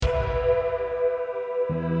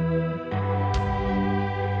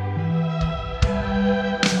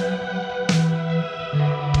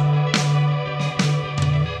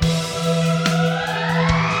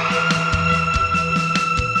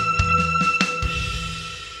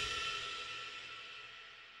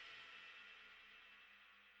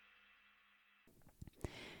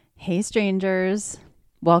Hey strangers,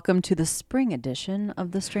 welcome to the spring edition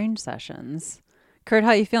of the Strange Sessions. Kurt,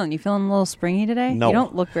 how you feeling? You feeling a little springy today? No. You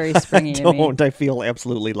don't look very springy to me. I feel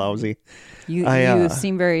absolutely lousy. You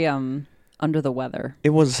seem very under the weather.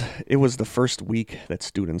 It was the first week that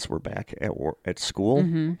students were back at school.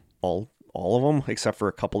 Mm-hmm. All of them except for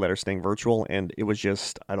a couple that are staying virtual, and it was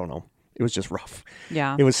just, I don't know. It was just rough.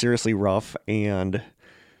 Yeah. It was seriously rough and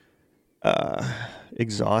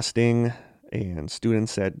exhausting. And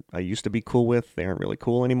students that I used to be cool with, they aren't really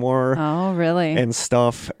cool anymore. Oh, really? And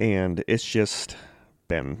stuff. And it's just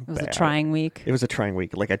been It was bad. a trying week. It was a trying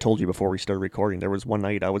week. Like I told you before we started recording, there was one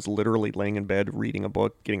night I was literally laying in bed, reading a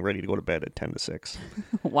book, getting ready to go to bed at 10 to 6.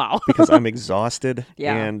 Wow. Because I'm exhausted.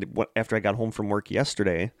 Yeah. And after I got home from work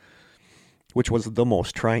yesterday, which was the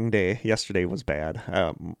most trying day, yesterday was bad.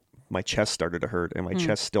 My chest started to hurt, and my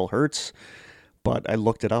chest still hurts. But I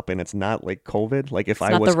looked it up, and it's not like COVID. Like if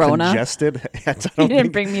I was congested, you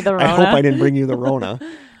didn't bring me the Rona. I hope I didn't bring you the Rona,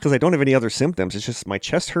 because I don't have any other symptoms. It's just my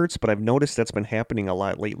chest hurts, but I've noticed that's been happening a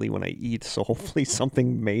lot lately when I eat. So hopefully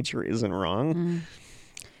something major isn't wrong.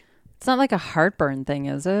 It's not like a heartburn thing,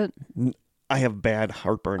 is it? I have bad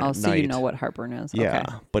heartburn at so night. You know what heartburn is. Yeah,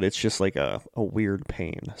 okay. But it's just like a weird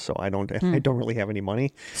pain. So I don't really have any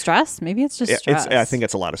money. Stress? Maybe it's just stress. I think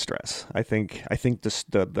it's a lot of stress. I think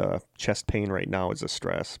the chest pain right now is a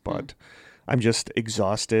stress, but I'm just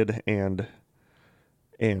exhausted and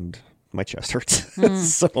my chest hurts.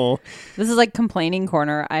 So this is like complaining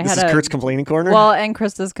corner. This is Kurt's complaining corner? Well, and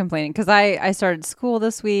Krista's complaining because I started school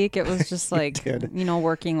this week. It was just like,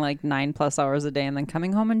 working like 9+ hours a day and then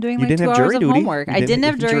coming home and doing like 2 hours of homework. I didn't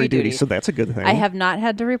have jury duty. So that's a good thing. I have not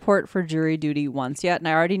had to report for jury duty once yet. And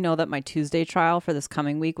I already know that my Tuesday trial for this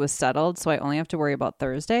coming week was settled. So I only have to worry about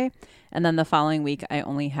Thursday. And then the following week,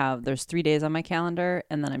 there's 3 days on my calendar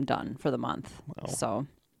and then I'm done for the month. Wow. So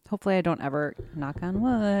hopefully I don't ever, knock on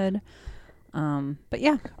wood. But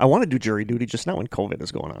yeah, I want to do jury duty just not when COVID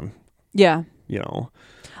is going on. Yeah.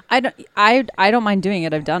 I don't mind doing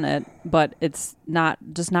it. I've done it, but it's not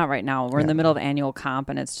right now. We're in the middle of annual comp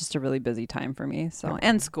and it's just a really busy time for me. So,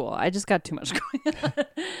 and school, I just got too much going on.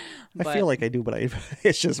 I feel like I do, but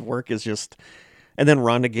it's just work is just. And then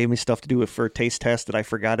Rhonda gave me stuff to do for a taste test that I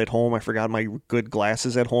forgot at home. I forgot my good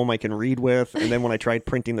glasses at home I can read with. And then when I tried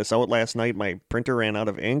printing this out last night, my printer ran out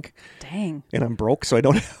of ink. Dang. And I'm broke, so I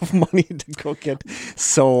don't have money to go get.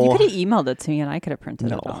 So you could have emailed it to me and I could have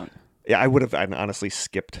printed it out. Yeah, I would have. I honestly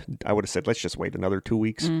skipped. I would have said, let's just wait another 2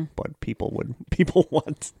 weeks. But people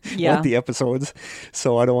want the episodes.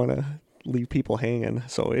 So I don't want to leave people hanging.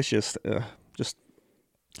 So it's just.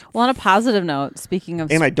 Well, on a positive note, speaking of...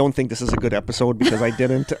 And I don't think this is a good episode because I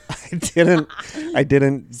didn't.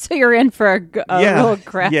 So you're in for a real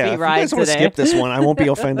crappy ride today. If you guys want to skip this one, I won't be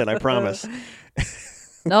offended, I promise.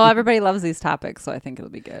 No, everybody loves these topics, so I think it'll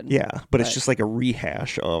be good. Yeah, but it's just like a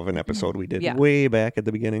rehash of an episode we did way back at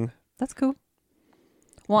the beginning. That's cool.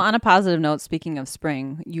 Well, on a positive note, speaking of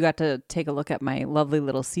spring, you got to take a look at my lovely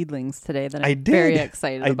little seedlings today that I'm very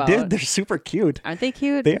excited about. I did. They're super cute. Aren't they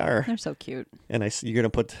cute? They are. They're so cute. And you're going to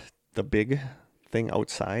put the big thing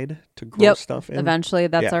outside to grow stuff in? Eventually.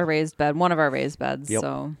 That's our raised bed, one of our raised beds. Yep.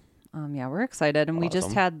 So, we're excited. And we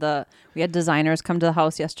just had designers come to the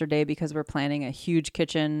house yesterday because we're planning a huge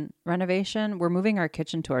kitchen renovation. We're moving our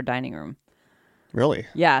kitchen to our dining room. Really?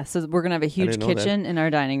 Yeah. So we're going to have a huge kitchen in our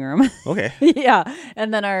dining room. Okay. Yeah.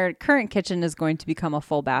 And then our current kitchen is going to become a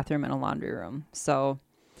full bathroom and a laundry room. So,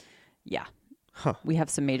 yeah. Huh. We have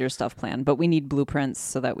some major stuff planned, but we need blueprints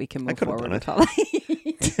so that we can move forward with all I'd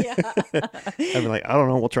be like, I don't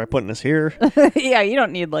know. We'll try putting this here. Yeah. You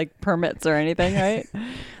don't need like permits or anything, right?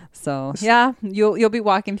 So yeah, you'll be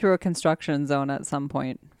walking through a construction zone at some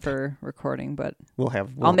point for recording, but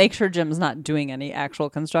I'll make sure Jim's not doing any actual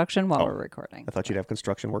construction while we're recording. I thought you'd have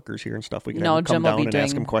construction workers here and stuff. We could have come down and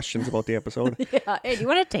ask them questions about the episode. Yeah. Hey, do you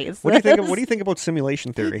want to taste what this? What do you think about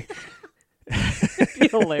simulation theory? It'd be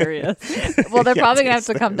hilarious. Well, they're probably gonna have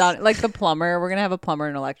to come down, like the plumber. We're gonna have a plumber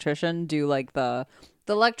and electrician do like the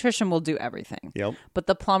electrician will do everything. Yep. But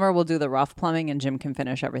the plumber will do the rough plumbing and Jim can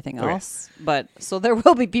finish everything else. But so there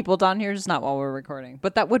will be people down here, just not while we're recording.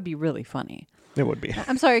 But that would be really funny. It would be.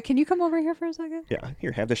 I'm sorry, can you come over here for a second? Yeah.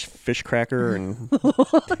 Here, have this fish cracker and do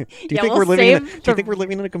you think we're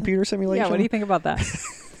living in a computer simulation? Yeah, what do you think about that?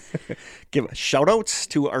 Give shout outs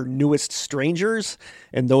to our newest strangers,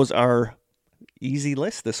 and those are easy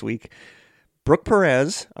list this week. Brooke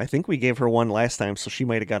Perez, I think we gave her one last time, so she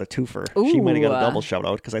might have got a twofer. She might have got a double shout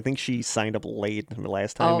out because I think she signed up late the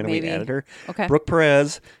last time and maybe. we added her. Okay. Brooke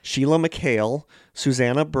Perez, Sheila McHale,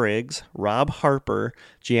 Susanna Briggs, Rob Harper,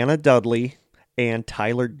 Gianna Dudley, and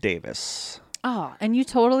Tyler Davis. Oh, and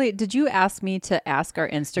did you ask me to ask our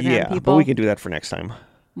Instagram people? But we can do that for next time.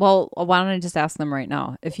 Well, why don't I just ask them right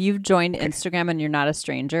now? If you've joined Instagram and you're not a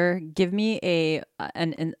stranger, give me a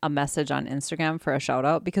message on Instagram for a shout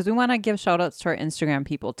out, because we want to give shout outs to our Instagram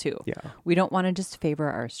people too. Yeah. We don't want to just favor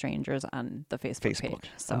our strangers on the Facebook page.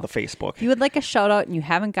 So on the Facebook. if you would like a shout out and you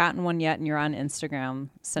haven't gotten one yet and you're on Instagram,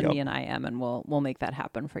 send me an IM and we'll make that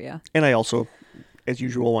happen for you. And I also, as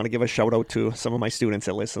usual, want to give a shout out to some of my students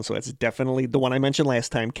that listen. So it's definitely the one I mentioned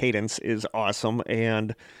last time. Cadence is awesome.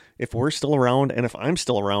 And if we're still around, and if I'm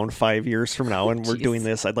still around 5 years from now and we're doing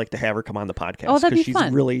this, I'd like to have her come on the podcast. Oh, that'd be she's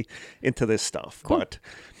fun. really into this stuff. Cool. But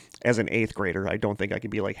as an 8th grader, I don't think I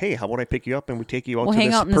could be like, hey, how about I pick you up and we take you out We'll to hang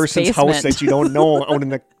this out in person's this house basement. that you don't know out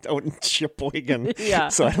in Sheboygan. Yeah.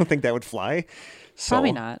 So I don't think that would fly. So,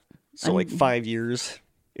 Probably not. So like 5 years,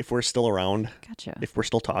 if we're still around, Gotcha. if we're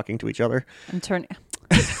still talking to each other. I'm turning.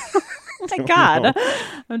 Oh my God.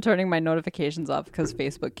 I'm turning my notifications off because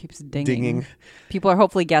Facebook keeps dinging. People are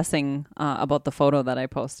hopefully guessing about the photo that I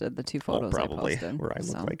posted, the 2 photos probably, I posted. where I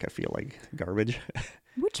look like I feel like garbage.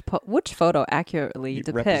 Which photo accurately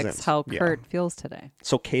depicts represents, how Kurt feels today?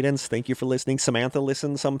 So Cadence, thank you for listening. Samantha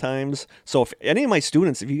listens sometimes. So if any of my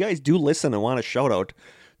students, if you guys do listen and want a shout out,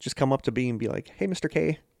 just come up to me and be like, hey, Mr.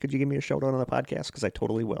 K, could you give me a shout out on the podcast? Because I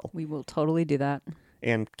totally will. We will totally do that.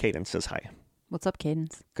 And Cadence says hi. What's up,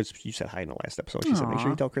 Cadence? Because you said hi in the last episode. She said, make sure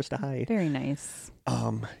you tell Krista hi. Very nice.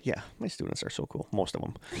 Yeah, my students are so cool. Most of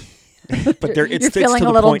them. But you're feeling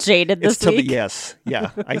a little jaded this week. Yes.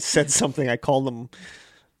 Yeah. I said something. I called them,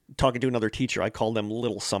 talking to another teacher, I called them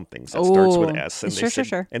little somethings that starts with S. And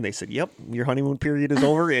Sure. And they said, yep, your honeymoon period is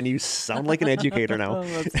over and you sound like an educator now. Oh,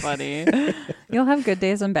 that's funny. You'll have good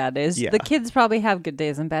days and bad days. Yeah. The kids probably have good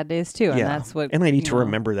days and bad days too. And that's what. And I need to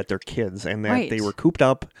remember that they're kids and that they were cooped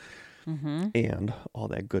up and all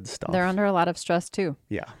that good stuff. They're under a lot of stress too.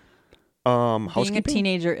 Yeah. Being Housekeeping? a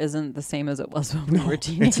teenager isn't the same as it was when we were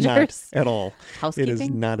teenagers. It's not at all. Housekeeping? It is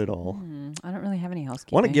not at all. I don't really have any I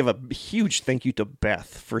housekeeping. want to give a huge thank you to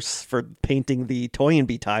Beth for painting the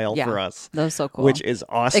Toynbee tile for us. That was so cool. Which is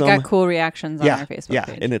awesome. It got cool reactions on our Facebook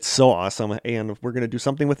page. And it's so awesome. And we're going to do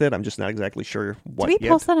something with it. I'm just not exactly sure what Did we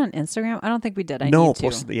yet. post that on Instagram? I don't think we did. No, need to.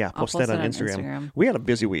 post that on Instagram. We had a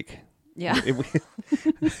busy week. Yeah.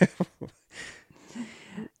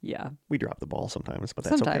 Yeah. We drop the ball sometimes, but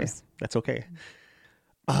that's okay. That's okay.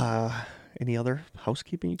 Any other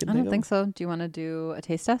housekeeping you can think of? I don't think so. Do you want to do a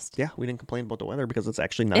taste test? Yeah, we didn't complain about the weather because it's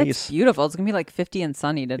actually nice. It's beautiful. It's going to be like 50 and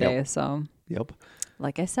sunny today. Yep. So,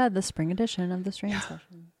 like I said, the spring edition of the Strain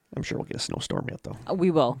Session. I'm sure we'll get a snowstorm yet, though.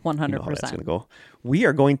 We will, 100%. You know how that's going to go. We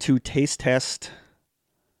are going to taste test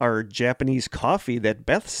our Japanese coffee that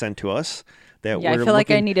Beth sent to us. I feel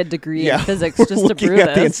like I need a degree in physics just to brew this. Looking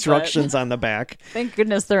at the instructions on the back. Thank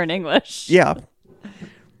goodness they're in English. Yeah.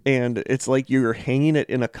 And it's like you're hanging it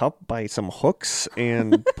in a cup by some hooks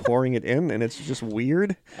and pouring it in, and it's just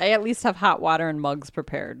weird. I at least have hot water and mugs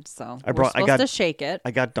prepared, so we're supposed to shake it.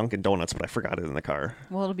 I got Dunkin' Donuts, but I forgot it in the car.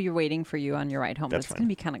 Well, it'll be waiting for you on your ride home, but it's going to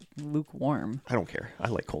be kind of lukewarm. I don't care. I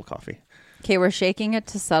like cold coffee. Okay, we're shaking it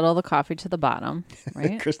to settle the coffee to the bottom,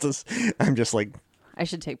 right? I'm just like... I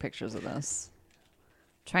should take pictures of this.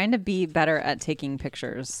 Trying to be better at taking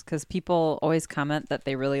pictures, because people always comment that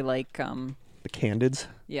they really like... the Candids?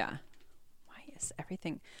 Yeah. Why is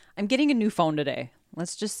everything... I'm getting a new phone today.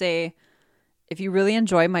 Let's just say, if you really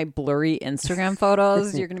enjoy my blurry Instagram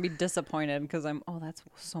photos, you're going to be disappointed, because that's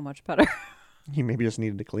so much better. You maybe just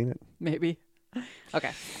needed to clean it. Maybe.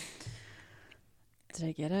 Okay. Did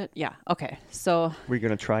I get it? Yeah. Okay. So... We're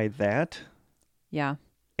going to try that. Yeah.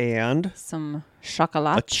 And some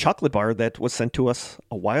chocolate. A chocolate bar that was sent to us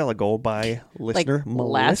a while ago by listener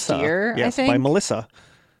Melissa. Last year, yes, I think. By Melissa.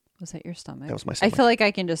 Was that your stomach? That was my stomach. I feel like I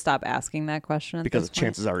can just stop asking that question because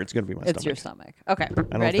chances are it's going to be my stomach. It's your stomach. Okay.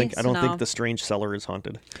 I don't think the strange cellar is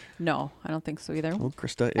haunted. No, I don't think so either. Oh,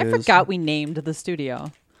 Krista I forgot we named the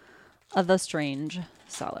studio the Strange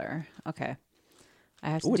Cellar. Okay. I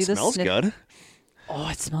have to do this. It smells good. Oh,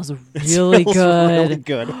 it smells really good. Really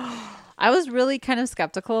good. I was really kind of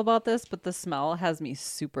skeptical about this, but the smell has me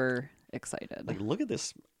super excited. Like, look at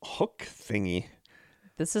this hook thingy.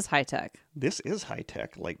 This is high tech. This is high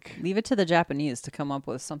tech. Like, leave it to the Japanese to come up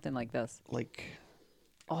with something like this. Like,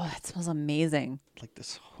 oh, that smells amazing. Like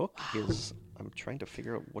this hook is. I'm trying to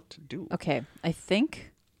figure out what to do. Okay, I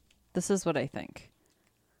think this is what I think.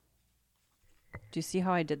 Do you see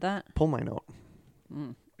how I did that? Pull mine out.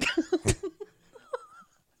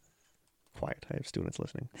 Quiet. I have students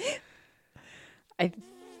listening. I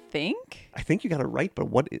think. I think you got it right, but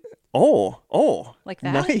what? Oh. Like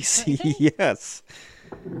that? Nice. Yes.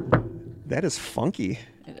 That is funky.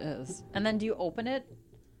 It is. And then do you open it?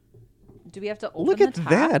 Do we have to open Look at the top?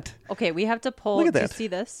 that. Okay, we have to pull. Look at Do that. you see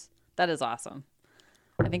this? That is awesome.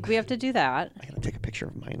 I think we have to do that. I gotta take a picture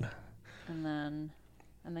of mine. And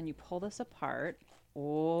then you pull this apart.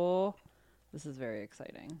 Oh, this is very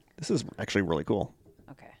exciting. This is actually really cool.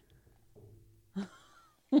 Okay.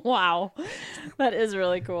 Wow. That is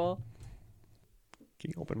really cool.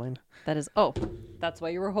 Can you open mine? That is, oh, that's why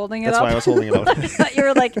you were holding it That's up? why I was holding it out. I thought you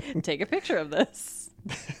were like, take a picture of this,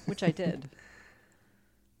 which I did.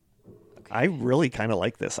 I really kind of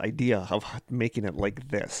like this idea of making it like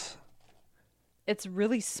this. It's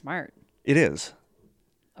really smart. It is.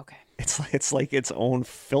 Okay. It's like its own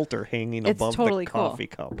filter hanging It's above totally the cool. coffee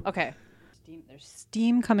cup. Okay. There's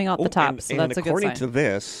steam coming out the top, so that's a good according sign. to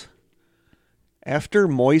this, after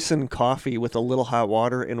moisten coffee with a little hot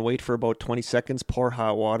water and wait for about 20 seconds, pour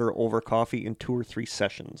hot water over coffee in 2 or 3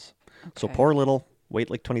 sessions. So Okay. pour a little, wait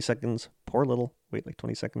like 20 seconds, pour a little, wait like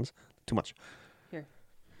 20 seconds. Too much. Here.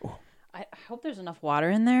 Oh. I hope there's enough water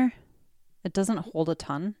in there. It doesn't hold a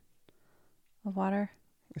ton of water.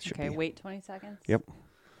 It should Okay, be. wait 20 seconds. Yep.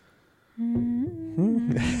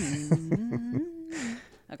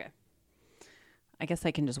 Okay. I guess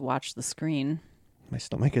I can just watch the screen. My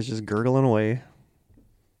stomach is just gurgling away.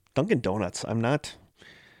 Dunkin' Donuts. I'm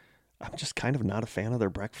just kind of not a fan of their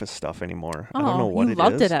breakfast stuff anymore. I don't know what you it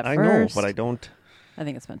loved is. it at I first. know, but I don't. I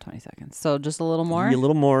think it's been 20 seconds. So just a little more. A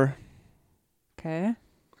little more. Okay.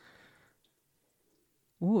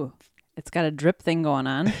 Ooh, it's got a drip thing going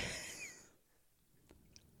on.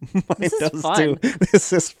 Mine This is does fun. too.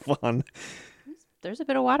 This is fun. There's a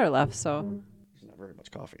bit of water left, so There's not very much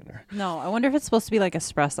coffee in there. no. I wonder if it's supposed to be like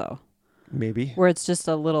espresso, Maybe. where it's just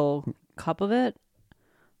a little cup of it.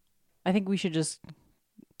 I think we should just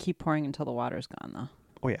keep pouring until the water's gone, though.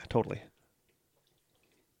 Oh yeah, totally.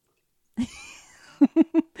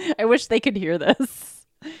 I wish they could hear this.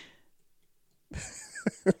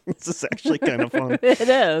 This is actually kind of fun. It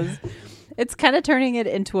is. It's kind of turning it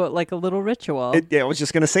into like a little ritual. Yeah, I was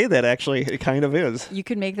just gonna say that actually. It kind of is. You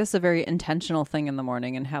can make this a very intentional thing in the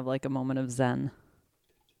morning and have like a moment of zen.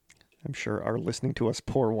 I'm sure our listening to us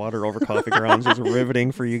pour water over coffee grounds is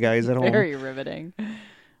riveting for you guys at home. Very riveting.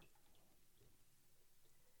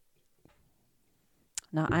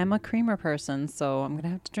 Now, I'm a creamer person, so I'm going to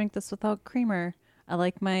have to drink this without creamer. I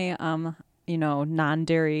like my,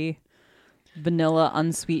 non-dairy, vanilla,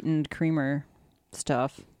 unsweetened creamer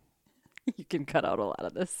stuff. You can cut out a lot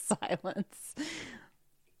of this silence.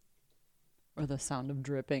 Or the sound of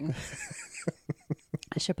dripping.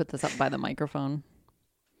 I should put this up by the microphone.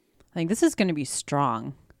 I think this is going to be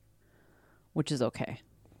strong, which is okay.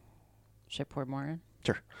 Should I pour more in?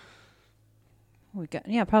 Sure. We got,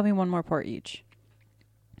 probably one more pour each.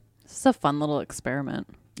 This is a fun little experiment.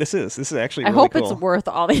 This is actually I really hope cool. it's worth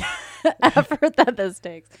all the effort that this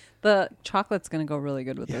takes. The chocolate's going to go really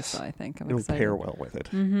good with this, though, I think. I'm It'll excited. pair well with it.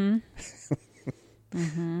 Mm-hmm.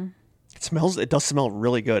 Mm-hmm. It does smell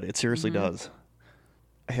really good. It seriously does.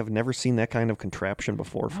 I have never seen that kind of contraption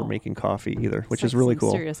before for making coffee either, which It's is really some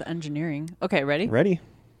cool. Serious engineering. Okay, ready? Ready?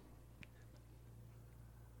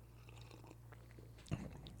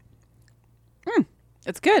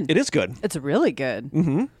 It's good. It is good. It's really good.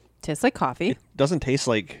 Mm-hmm. Tastes like coffee. It doesn't taste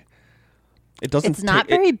like. It doesn't. It's not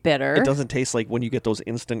very bitter. It doesn't taste like when you get those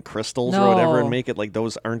instant crystals or No. whatever and make it like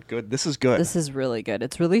those aren't good. This is good. This is really good.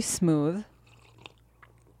 It's really smooth.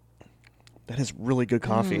 That is really good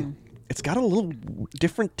coffee. It's got a little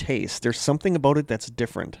different taste. There's something about it that's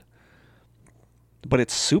different. But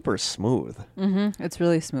it's super smooth. Mm-hmm. It's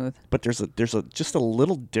really smooth. But there's just a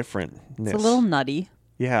little differentness. It's a little nutty.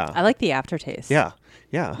 Yeah. I like the aftertaste. Yeah.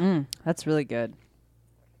 Yeah. That's really good.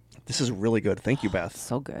 This is really good. Thank you, Beth.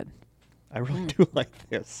 So good. I really do like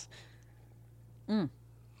this.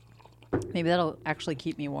 Maybe that'll actually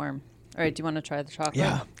keep me warm. All right, do you want to try the chocolate?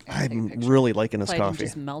 Yeah. I'll take a I'm picture. really liking this So I can coffee.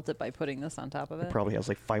 just melt it by putting this on top of it. Probably has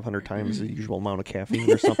like 500 times the usual amount of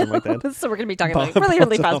caffeine or something like that. So we're going to be talking like Bounce really,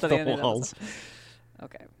 really fast off by the the end of the walls. episode.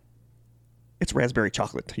 Okay. It's raspberry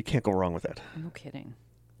chocolate. You can't go wrong with that. No kidding.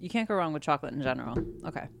 You can't go wrong with chocolate in general.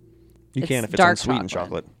 Okay. You It's can if it's dark unsweetened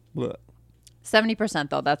chocolate. chocolate. 70%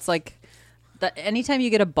 though. That's like anytime you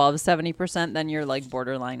get above 70%, then you're like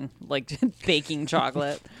borderline like baking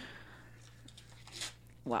chocolate.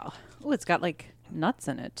 Wow. Oh, it's got like nuts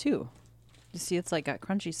in it too. You see it's like got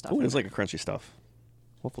crunchy stuff. Oh, in it's it. like a crunchy stuff.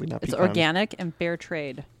 Hopefully not It's pecans. organic and fair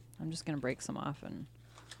trade. I'm just going to break some off and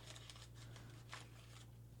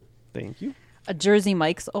Thank you. A Jersey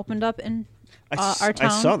Mike's opened up in our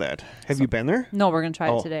town. I saw that. Have you been there? No, we're going to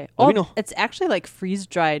try it today. Let me know. It's actually like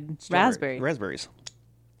freeze-dried raspberry. Raspberries.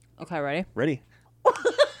 Okay, ready? Ready. Hold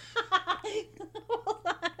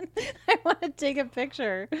on. I want to take a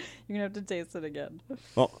picture. You're going to have to taste it again.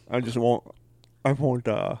 Well, I won't,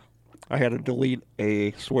 I had to delete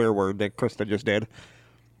a swear word that Krista just did.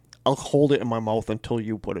 I'll hold it in my mouth until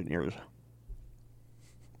you put it in yours.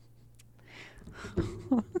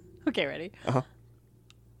 Okay, ready? Uh-huh.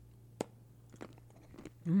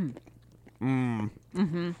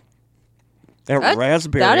 That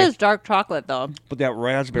raspberry. That is dark chocolate, though. But that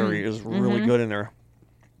raspberry is really good in there.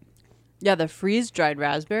 Yeah, the freeze-dried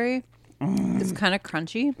raspberry is kind of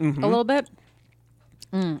crunchy a little bit.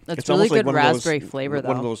 It's really good like raspberry flavor, though.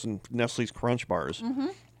 One of those Nestle's Crunch bars.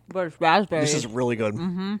 But it's raspberry. This is really good.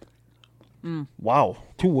 Wow.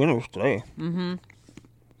 2 winners today.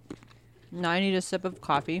 Now I need a sip of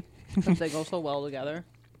coffee because they go so well together.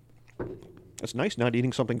 It's nice not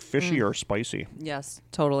eating something fishy or spicy. Yes,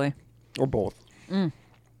 totally. Or both.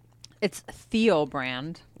 It's Theo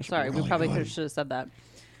brand. Sorry, really we probably should have said that.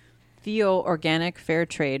 Theo Organic Fair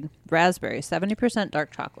Trade Raspberry, 70%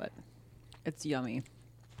 dark chocolate. It's yummy.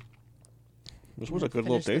 This was a good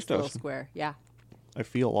little taste test. Little square, yeah. I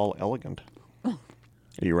feel all elegant. Are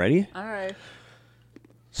you ready? All right.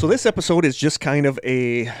 So this episode is just kind of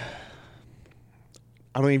a...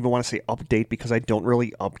 I don't even want to say update because I don't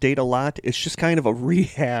really update a lot. It's just kind of a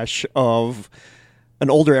rehash of an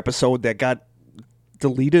older episode that got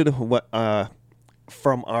deleted from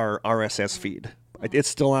our RSS feed. It's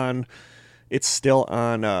still on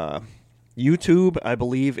YouTube. I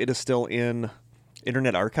believe it is still in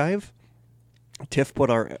Internet Archive. Tiff put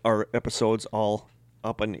our episodes all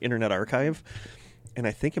up on Internet Archive. And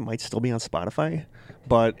I think it might still be on Spotify,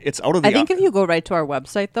 but it's out of the... I think if you go right to our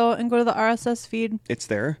website, though, and go to the RSS feed... It's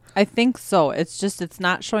there? I think so. It's just, it's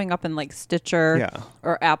not showing up in, like, Stitcher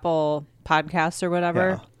or Apple Podcasts or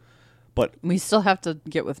whatever. Yeah. But... We still have to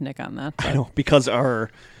get with Nick on that. But. I know, because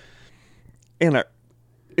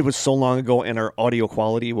it was so long ago, and our audio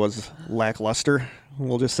quality was lackluster,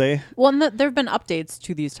 we'll just say. Well, and there have been updates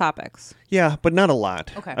to these topics. Yeah, but not a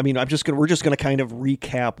lot. Okay. I mean, we're just gonna kind of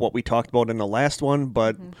recap what we talked about in the last one,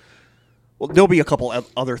 but well, there'll be a couple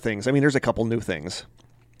other things. I mean, there's a couple new things.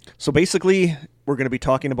 So basically, we're going to be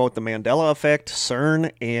talking about the Mandela Effect,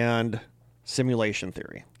 CERN, and simulation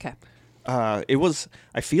theory. Okay.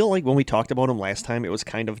 I feel like when we talked about them last time, it was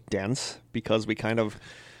kind of dense because we kind of...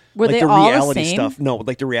 Were like they the all reality the same? stuff? No,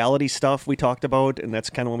 like the reality stuff we talked about, and that's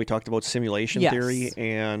kind of when we talked about simulation Yes. theory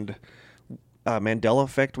and Mandela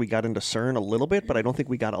Effect. We got into CERN a little bit, but I don't think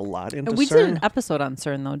we got a lot into CERN. We did an episode on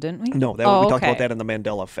CERN, though, didn't we? No, we talked about that in the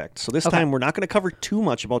Mandela Effect. So this time we're not going to cover too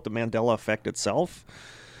much about the Mandela Effect itself,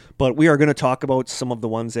 but we are going to talk about some of the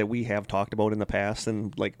ones that we have talked about in the past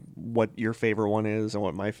and like what your favorite one is and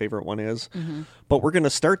what my favorite one is. But we're going to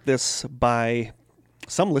start this by...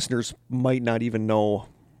 Some listeners might not even know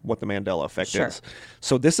what the Mandela Effect is.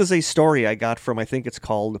 So this is a story I got from, I think it's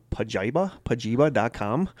called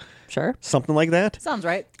pajiba.com. Sure. Something like that. Sounds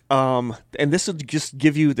right. And this will just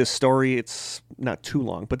give you this story. It's not too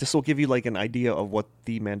long, but this will give you like an idea of what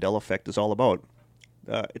the Mandela Effect is all about.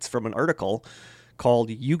 It's from an article called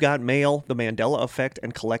You Got Mail, The Mandela Effect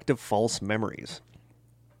and Collective False Memories.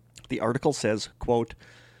 The article says, quote,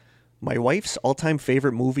 "My wife's all-time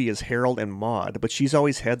favorite movie is Harold and Maude, but she's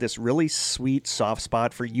always had this really sweet soft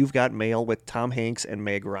spot for You've Got Mail with Tom Hanks and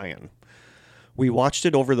Meg Ryan. We watched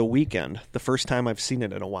it over the weekend, the first time I've seen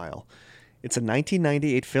it in a while. It's a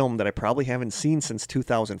 1998 film that I probably haven't seen since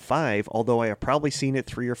 2005, although I have probably seen it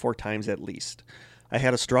 3 or 4 times at least. I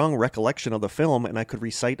had a strong recollection of the film, and I could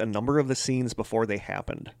recite a number of the scenes before they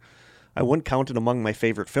happened. I wouldn't count it among my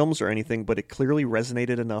favorite films or anything, but it clearly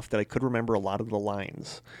resonated enough that I could remember a lot of the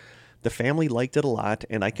lines. The family liked it a lot,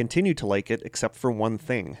 and I continue to like it, except for one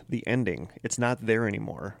thing, the ending. It's not there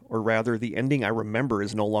anymore. Or rather, the ending I remember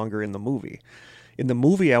is no longer in the movie. In the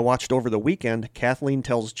movie I watched over the weekend, Kathleen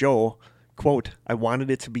tells Joe, quote, I wanted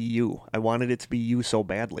it to be you. I wanted it to be you so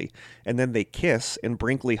badly. And then they kiss, and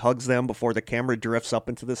Brinkley hugs them before the camera drifts up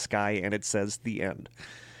into the sky, and it says the end.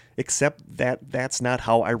 Except that's not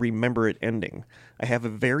how I remember it ending. I have a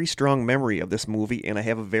very strong memory of this movie, and I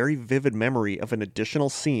have a very vivid memory of an additional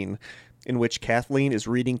scene in which Kathleen is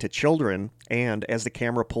reading to children, and as the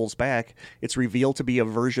camera pulls back, it's revealed to be a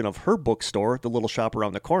version of her bookstore, the little shop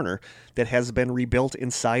around the corner, that has been rebuilt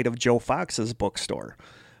inside of Joe Fox's bookstore.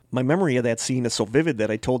 My memory of that scene is so vivid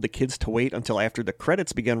that I told the kids to wait until after the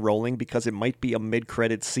credits began rolling because it might be a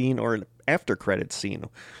mid-credit scene or an after-credit scene.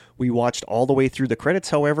 We watched all the way through the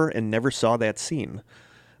credits, however, and never saw that scene.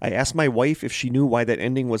 I asked my wife if she knew why that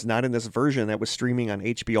ending was not in this version that was streaming on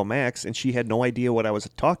HBO Max, and she had no idea what I was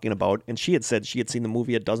talking about, and she had said she had seen the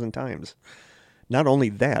movie a dozen times. Not only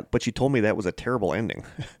that, but she told me that was a terrible ending.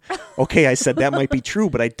 Okay, I said that might be true,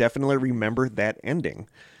 but I definitely remember that ending.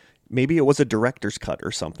 Maybe it was a director's cut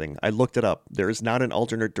or something. I looked it up. There is not an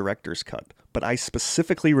alternate director's cut. But I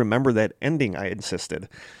specifically remember that ending, I insisted.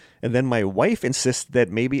 And then my wife insisted that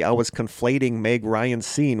maybe I was conflating Meg Ryan's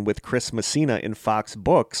scene with Chris Messina in Fox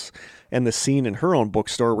Books and the scene in her own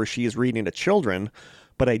bookstore where she is reading to children.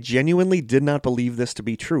 But I genuinely did not believe this to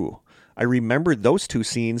be true. I remembered those two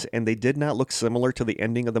scenes, and they did not look similar to the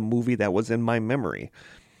ending of the movie that was in my memory.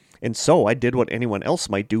 And so I did what anyone else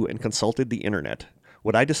might do and consulted the internet.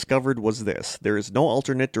 What I discovered was this. There is no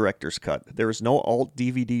alternate director's cut. There is no alt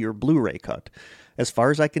DVD or Blu-ray cut. As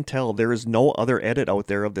far as I can tell, there is no other edit out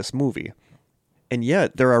there of this movie. And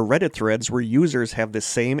yet, there are Reddit threads where users have the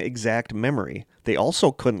same exact memory. They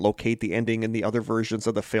also couldn't locate the ending in the other versions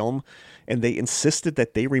of the film, and they insisted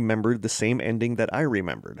that they remembered the same ending that I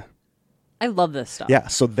remembered. I love this stuff.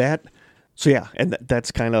 Yeah, and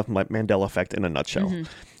that's kind of my Mandela Effect in a nutshell. Right.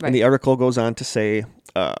 And the article goes on to say,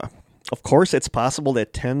 of course, it's possible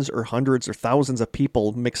that tens or hundreds or thousands of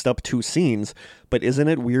people mixed up two scenes, but isn't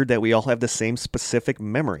it weird that we all have the same specific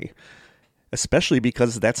memory? Especially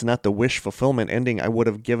because that's not the wish fulfillment ending I would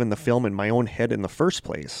have given the film in my own head in the first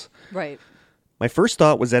place. Right. My first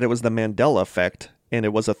thought was that it was the Mandela Effect, and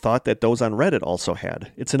it was a thought that those on Reddit also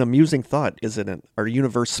had. It's an amusing thought, isn't it? Our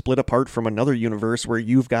universe split apart from another universe where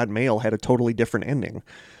You've Got Mail had a totally different ending.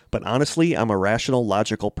 But honestly, I'm a rational,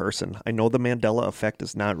 logical person. I know the Mandela Effect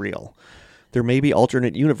is not real. There may be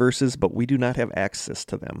alternate universes, but we do not have access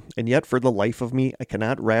to them. And yet, for the life of me, I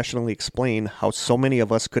cannot rationally explain how so many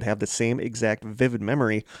of us could have the same exact vivid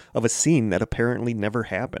memory of a scene that apparently never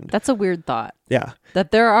happened. That's a weird thought. Yeah.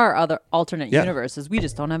 That there are other alternate universes. We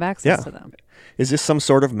just don't have access to them. Is this some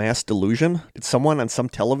sort of mass delusion? Did someone on some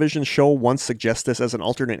television show once suggest this as an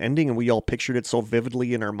alternate ending and we all pictured it so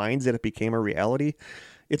vividly in our minds that it became a reality?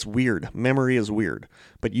 It's weird. Memory is weird.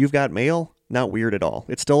 But You've Got Mail? Not weird at all.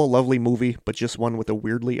 It's still a lovely movie, but just one with a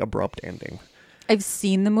weirdly abrupt ending. I've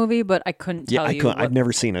seen the movie, but I couldn't tell you. I've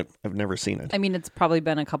never seen it. I've never seen it. I mean, it's probably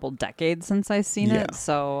been a couple decades since I've seen it,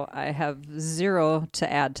 so I have zero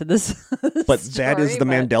to add to this But story, that is the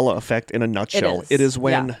Mandela Effect in a nutshell. It is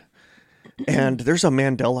when... Yeah. And there's a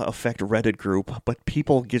Mandela Effect Reddit group, but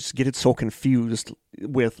people just get it so confused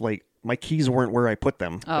with, like, my keys weren't where I put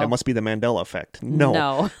them. Oh. That must be the Mandela Effect.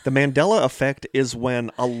 No. The Mandela Effect is when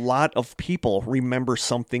a lot of people remember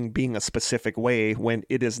something being a specific way when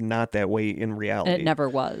it is not that way in reality. And it never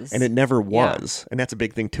was. And it never was. And that's a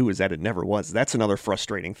big thing, too, is that it never was. That's another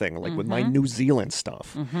frustrating thing. Like with my New Zealand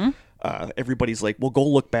stuff, everybody's like, well, go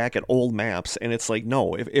look back at old maps. And it's like,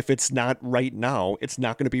 no, if it's not right now, it's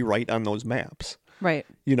not going to be right on those maps. Right.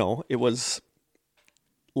 You know, it was...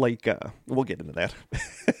 Like, we'll get into that.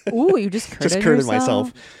 Ooh, you just curded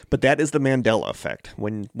myself. But that is the Mandela Effect.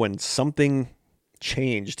 When something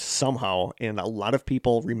changed somehow, and a lot of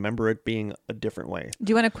people remember it being a different way.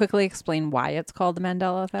 Do you want to quickly explain why it's called the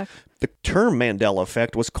Mandela Effect? The term Mandela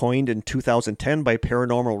Effect was coined in 2010 by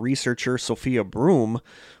paranormal researcher Sophia Broom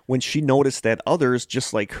when she noticed that others,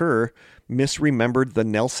 just like her, misremembered the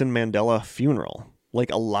Nelson Mandela funeral. Like,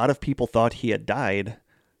 a lot of people thought he had died,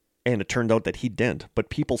 and it turned out that he didn't.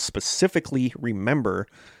 But people specifically remember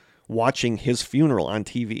watching his funeral on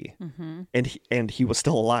TV. And he was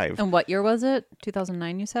still alive. And what year was it?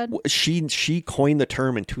 2009, you said? She coined the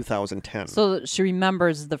term in 2010. So she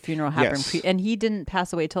remembers the funeral happened. Yes. And he didn't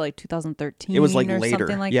pass away till like 2013 it was like or later.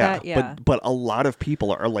 something like that? Yeah. But a lot of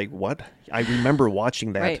people are like, what? I remember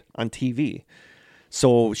watching that on TV.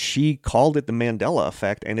 So she called it the Mandela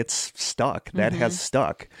Effect, and it's stuck. That has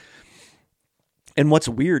stuck. And what's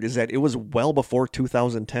weird is that it was well before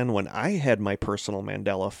 2010 when I had my personal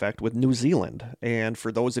Mandela Effect with New Zealand. And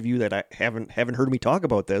for those of you that haven't heard me talk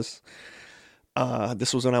about this,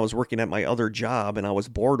 this was when I was working at my other job and I was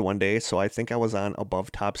bored one day. So I think I was on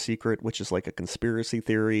Above Top Secret, which is like a conspiracy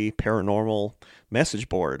theory, paranormal message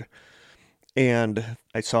board. And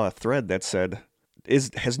I saw a thread that said,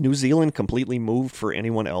 has New Zealand completely moved for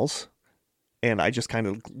anyone else? And I just kind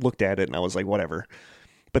of looked at it and I was like, whatever.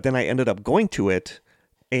 But then I ended up going to it,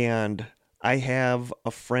 and I have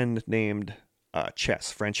a friend named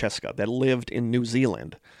Francesca, that lived in New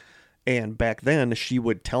Zealand. And back then, she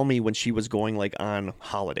would tell me when she was going like on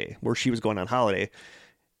holiday, where she was going on holiday,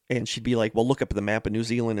 and she'd be like, well, look up the map of New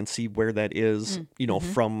Zealand and see where that is,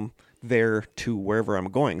 from there to wherever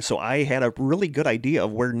I'm going. So I had a really good idea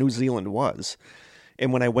of where New Zealand was.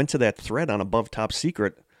 And when I went to that thread on Above Top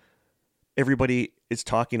Secret, everybody is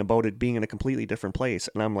talking about it being in a completely different place.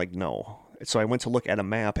 And I'm like, no. So I went to look at a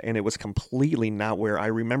map, and it was completely not where I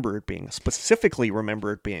remember it being, specifically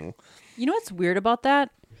remember it being. You know what's weird about that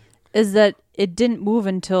is that it didn't move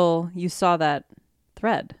until you saw that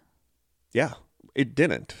thread. Yeah, it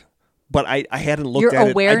didn't. But I hadn't looked at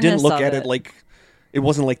it. I didn't look at it like, it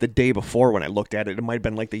wasn't like the day before when I looked at it. It might have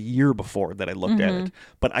been like the year before that I looked at it.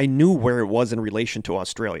 But I knew where it was in relation to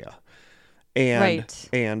Australia.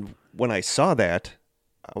 And when I saw that,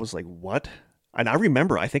 I was like, what? And I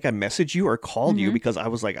remember, I think I messaged you or called you because I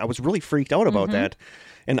was like, I was really freaked out about that.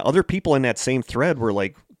 And other people in that same thread were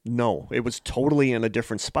like, no, it was totally in a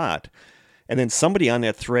different spot. And then somebody on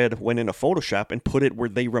that thread went into Photoshop and put it where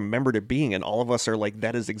they remembered it being. And all of us are like,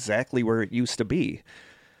 that is exactly where it used to be.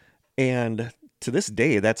 And to this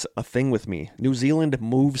day, that's a thing with me. New Zealand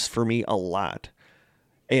moves for me a lot.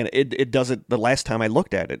 And it does it the last time I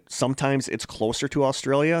looked at it. Sometimes it's closer to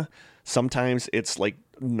Australia. Sometimes it's like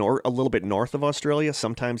a little bit north of Australia.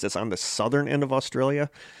 Sometimes it's on the southern end of Australia.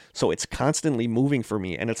 So it's constantly moving for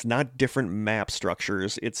me, and it's not different map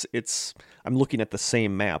structures. I'm looking at the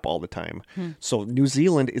same map all the time. So New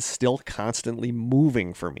Zealand is still constantly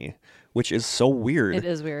moving for me, which is so weird. It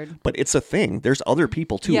is weird. But it's a thing. There's other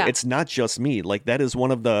people too. Yeah. It's not just me. Like, that is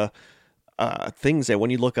one of the things that when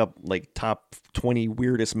you look up like top 20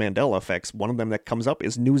 weirdest Mandela effects, one of them that comes up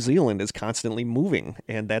is New Zealand is constantly moving,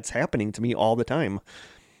 and that's happening to me all the time.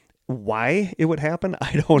 Why it would happen,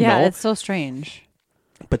 I don't know. Yeah, it's so strange.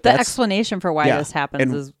 But the explanation for why this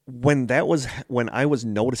happens is when I was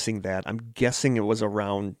noticing that, I'm guessing it was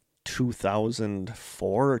around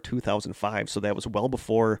 2004 or 2005. So that was well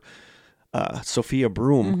before Sophia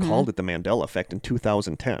Broom called it the Mandela Effect in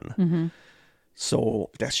 2010.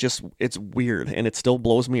 So it's weird, and it still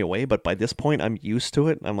blows me away. But by this point, I'm used to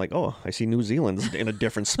it. I'm like, oh, I see New Zealand's in a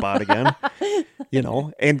different spot again,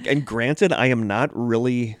 and granted, I am not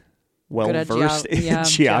really well-versed in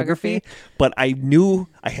geography, but I knew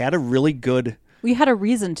I had a really good... We had a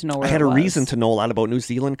reason to know where I had a reason to know a lot about New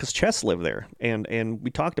Zealand because Chess lived there, and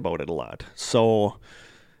we talked about it a lot. So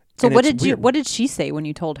what did she say when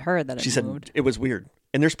you told her that she moved? Said it was weird.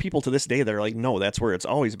 And there's people to this day that are like, no, that's where it's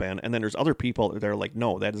always been. And then there's other people that are like,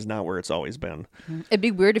 no, that is not where it's always been. It'd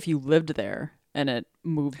be weird if you lived there and it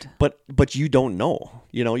moved. But you don't know.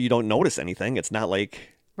 You don't notice anything. It's not like...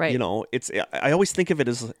 Right. I always think of it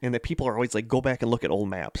as, and that people are always like, go back and look at old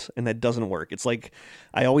maps, and that doesn't work. It's like,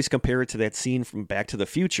 I always compare it to that scene from Back to the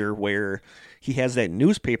Future where he has that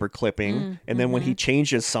newspaper clipping, and then when he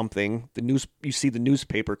changes something, you see the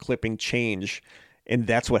newspaper clipping change, and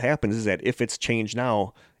that's what happens, is that if it's changed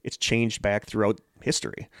now, it's changed back throughout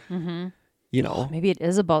history. Maybe it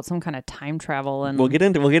is about some kind of time travel, and we'll get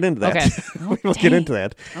into that. Okay. We'll get into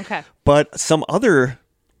that. Okay. But some other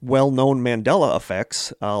well-known Mandela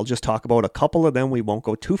effects, I'll just talk about a couple of them. We won't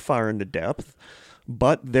go too far into depth,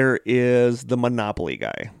 but there is the Monopoly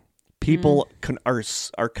guy. People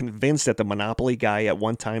are convinced that the Monopoly guy at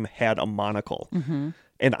one time had a monocle.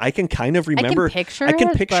 And I can kind of remember, I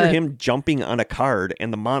can picture him jumping on a card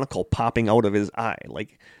and the monocle popping out of his eye.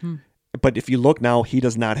 But if you look now, he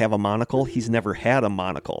does not have a monocle. He's never had a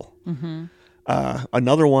monocle.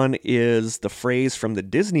 Another one is the phrase from the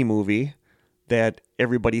Disney movie that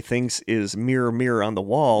everybody thinks is mirror, mirror on the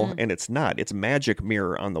wall, and it's not. It's magic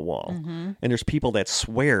mirror on the wall. And there's people that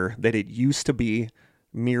swear that it used to be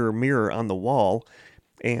mirror, mirror on the wall,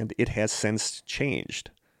 and it has since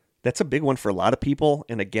changed. That's a big one for a lot of people,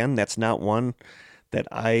 and again, that's not one that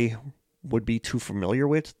I would be too familiar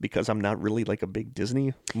with because I'm not really like a big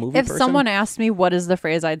Disney movie person. If someone asked me what is the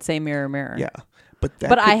phrase, I'd say mirror, mirror. Yeah.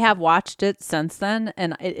 But I have watched it since then,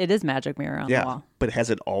 and it is magic mirror on the wall. But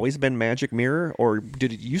has it always been magic mirror, or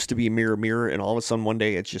did it used to be mirror, mirror, and all of a sudden one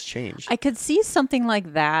day it's just changed? I could see something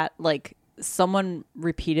like that, like someone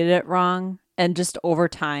repeated it wrong, and just over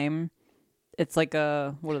time, it's like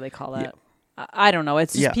what do they call that? Yeah. I don't know.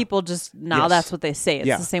 It's just people just now that's what they say.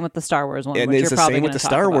 It's the same with the Star Wars one. And which it's you're the probably same with the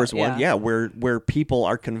Star Wars about. one. Yeah, where people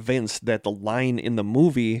are convinced that the line in the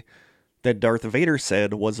movie that Darth Vader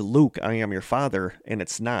said was, Luke, I am your father, and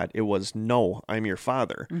it's not. It was, no, I'm your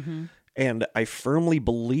father. And I firmly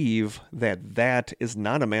believe that is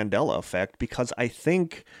not a Mandela effect, because I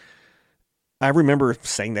remember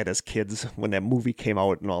saying that as kids when that movie came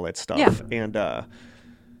out and all that stuff. Yeah. And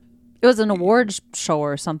it was an awards show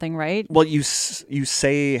or something, right? Well, you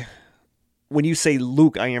say, when you say,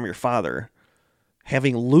 Luke, I am your father,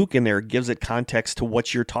 having Luke in there gives it context to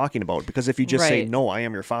what you're talking about. Because if you just say, no, I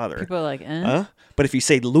am your father. People are like, eh? But if you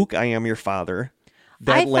say, Luke, I am your father,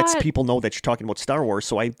 that lets people know that you're talking about Star Wars.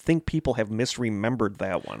 So I think people have misremembered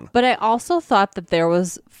that one. But I also thought that there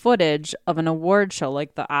was footage of an award show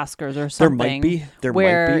like the Oscars or something. There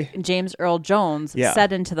where might be. James Earl Jones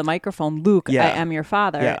said into the microphone, Luke, I am your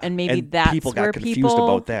father. Yeah. And maybe that's people got where confused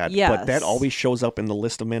about that. Yes. But that always shows up in the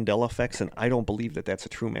list of Mandela effects, and I don't believe that that's a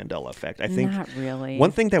true Mandela effect. I think not really.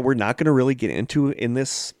 One thing that we're not going to really get into in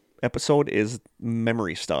this episode is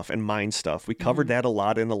memory stuff and mind stuff. We covered that a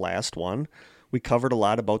lot in the last one. We covered a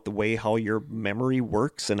lot about the way how your memory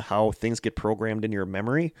works and how things get programmed in your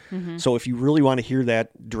memory. So if you really want to hear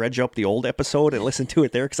that, dredge up the old episode and listen to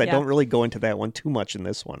it there, because I don't really go into that one too much in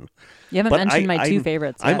this one. You haven't mentioned my two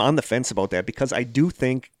favorites yet. I'm on the fence about that because I do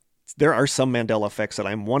think there are some Mandela effects that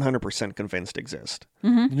I'm 100% convinced exist.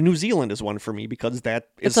 New Zealand is one for me because that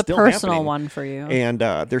is still happening. It's a personal one for you. And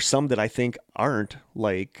there's some that I think aren't,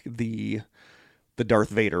 like the Darth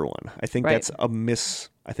Vader one. I think that's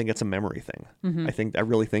I think it's a memory thing. I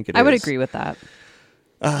really think it is. I would agree with that.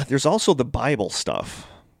 There's also the Bible stuff,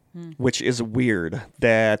 which is weird.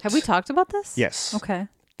 Have we talked about this? Yes. Okay.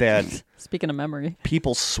 That speaking of memory,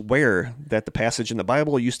 people swear that the passage in the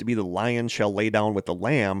Bible used to be the lion shall lay down with the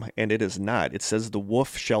lamb, and it is not. It says the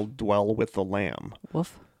wolf shall dwell with the lamb.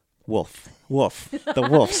 Wolf. The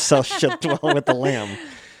wolf shall dwell with the lamb.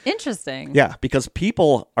 Interesting. Yeah, because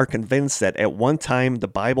people are convinced that at one time the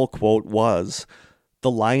Bible quote was, "The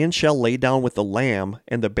lion shall lay down with the lamb,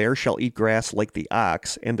 and the bear shall eat grass like the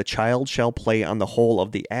ox, and the child shall play on the hole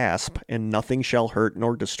of the asp, and nothing shall hurt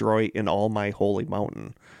nor destroy in all my holy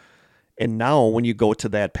mountain." And now when you go to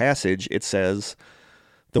that passage, it says,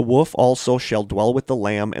 "The wolf also shall dwell with the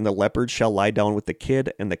lamb, and the leopard shall lie down with the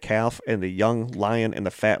kid, and the calf, and the young lion, and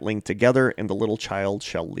the fatling together, and the little child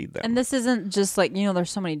shall lead them." And this isn't just like,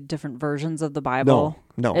 there's so many different versions of the Bible.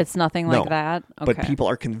 No. It's nothing like that? Okay. But people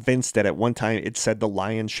are convinced that at one time it said the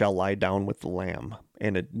lion shall lie down with the lamb,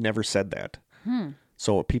 and it never said that.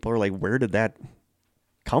 So people are like, where did that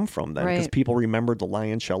come from then? Because people remembered the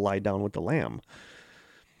lion shall lie down with the lamb.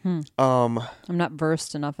 I'm not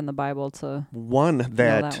versed enough in the Bible to know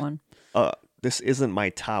that one. This isn't my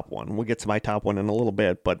top one. We'll get to my top one in a little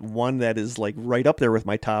bit, but one that is like right up there with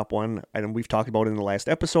my top one, and we've talked about it in the last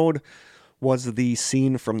episode, was the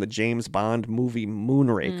scene from the James Bond movie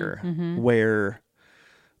Moonraker, where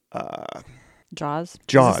Jaws.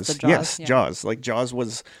 Jaws. Yes, yeah. Jaws. Like Jaws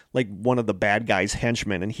was like one of the bad guy's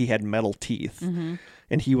henchmen, and he had metal teeth.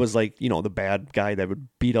 And he was like, the bad guy that would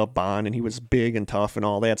beat up Bond, and he was big and tough and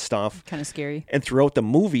all that stuff. Kind of scary. And throughout the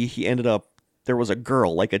movie, he ended up, there was a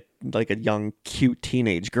girl, like a young, cute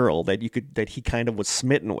teenage girl that he kind of was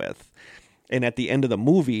smitten with. And at the end of the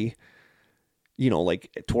movie,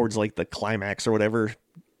 like towards like the climax or whatever,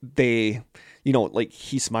 they, like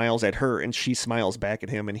he smiles at her and she smiles back at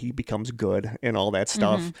him, and he becomes good and all that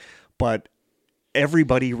stuff. But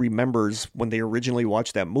everybody remembers when they originally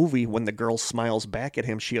watched that movie, when the girl smiles back at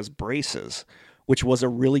him, she has braces, which was a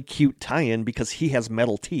really cute tie-in because he has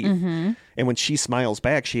metal teeth. And when she smiles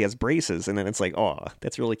back, she has braces. And then it's like, oh,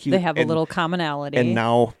 that's really cute. They have a little commonality. And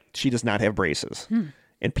now she does not have braces.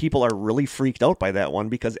 And people are really freaked out by that one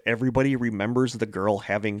because everybody remembers the girl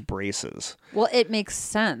having braces. Well, it makes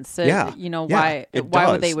sense. Why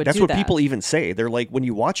would they would That's do what that? People even say. They're like, when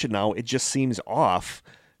you watch it now, it just seems off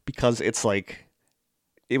because it's like,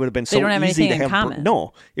 it would have been so easy to have.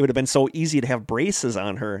 No, it would have been so easy to have braces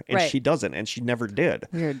on her, and she doesn't, and she never did.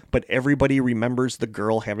 Weird. But everybody remembers the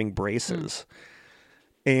girl having braces,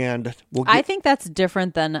 and I think that's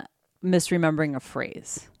different than misremembering a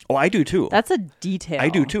phrase. Oh, I do too. That's a detail. I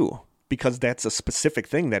do too, because that's a specific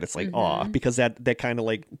thing that it's like, because that kind of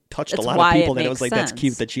like touched a lot of people. That it was like, that's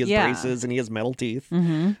cute that she has braces and he has metal teeth,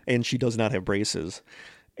 and she does not have braces,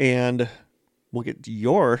 and. We'll get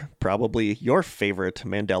to probably your favorite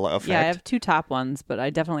Mandela effect. Yeah, I have two top ones, but I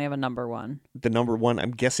definitely have a number one. The number one,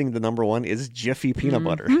 I'm guessing the number one is Jiffy peanut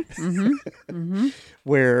butter.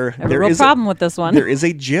 Where I have a real problem with this one. There is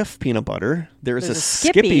a Jif peanut butter. There's a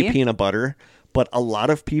Skippy peanut butter. But a lot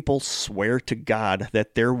of people swear to God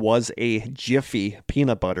that there was a Jiffy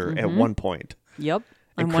peanut butter at one point. Yep.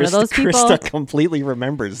 And I'm one of those people. Krista completely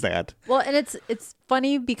remembers that. Well, and it's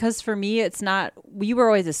funny because for me, it's not. We were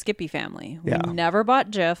always a Skippy family. We never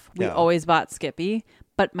bought Jif. We always bought Skippy.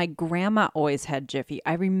 But my grandma always had Jiffy.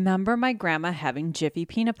 I remember my grandma having Jiffy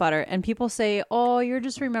peanut butter. And people say, "Oh, you're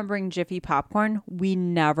just remembering Jiffy popcorn." We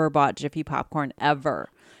never bought Jiffy popcorn ever.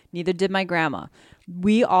 Neither did my grandma.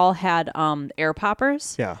 We all had air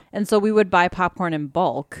poppers. Yeah. And so we would buy popcorn in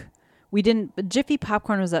bulk. we didn't. But Jiffy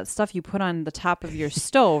popcorn was that stuff you put on the top of your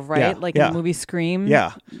stove, right? Yeah, Like yeah. in the movie Scream.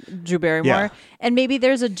 Yeah. Drew Barrymore. Yeah. And maybe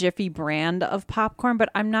there's a Jiffy brand of popcorn, but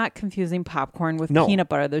I'm not confusing popcorn with No. peanut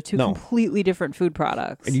butter. They're two No. completely different food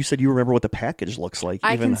products. And you said you remember what the package looks like.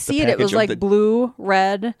 I even can the see it. It was package of like blue,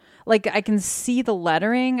 red. Like I can see the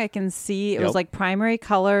lettering. I can see it was like primary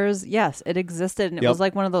colors. Yes, it existed, and it was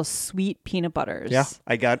like one of those sweet peanut butters. Yeah,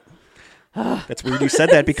 I got. That's weird you said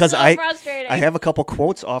that because frustrating. I have a couple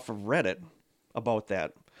quotes off of Reddit about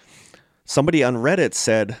that. Somebody on Reddit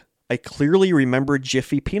said, I clearly remember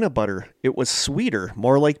Jiffy peanut butter. It was sweeter,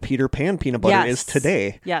 more like Peter Pan peanut butter is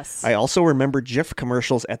today. Yes. I also remember Jif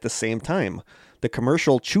commercials at the same time. The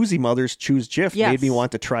commercial Choosy Mothers Choose Jif made me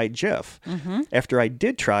want to try Jif. After I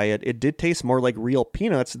did try it, it did taste more like real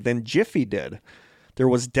peanuts than Jiffy did. There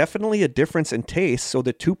was definitely a difference in taste, so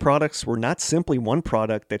the two products were not simply one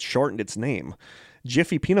product that shortened its name.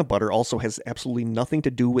 Jiffy peanut butter also has absolutely nothing to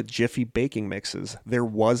do with Jiffy baking mixes. There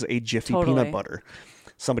was a Jiffy peanut butter.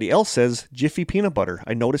 Somebody else says, Jiffy peanut butter.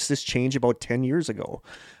 I noticed this change about 10 years ago.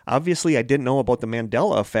 Obviously, I didn't know about the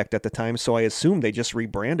Mandela Effect at the time, so I assumed they just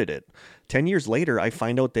rebranded it. 10 years later, I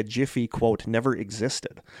find out that Jiffy, quote, never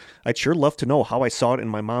existed. I'd sure love to know how I saw it in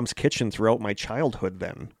my mom's kitchen throughout my childhood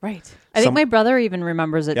then. Right. I think my brother even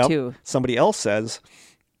remembers it too. Somebody else says,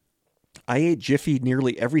 I ate Jiffy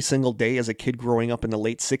nearly every single day as a kid growing up in the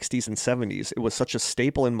late 60s and 70s. It was such a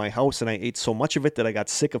staple in my house, and I ate so much of it that I got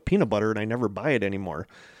sick of peanut butter and I never buy it anymore.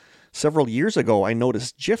 Several years ago, I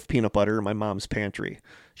noticed Jif peanut butter in my mom's pantry.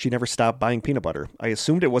 She never stopped buying peanut butter. I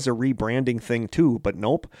assumed it was a rebranding thing too, but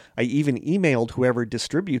nope. I even emailed whoever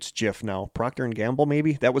distributes Jif now, Procter & Gamble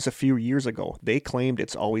maybe? That was a few years ago. They claimed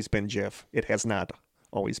it's always been Jif. It has not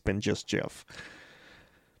always been just Jif.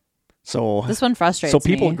 So this one frustrates me. So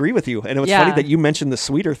people agree with you. And it was funny that you mentioned the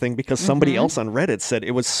sweeter thing because somebody else on Reddit said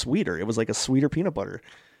it was sweeter. It was like a sweeter peanut butter.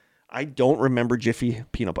 I don't remember Jiffy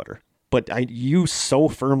peanut butter. But you so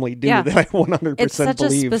firmly do that I 100% believe. It's such a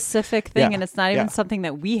specific thing, and it's not even something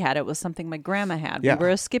that we had. It was something my grandma had. We were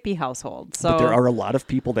a Skippy household. So. But there are a lot of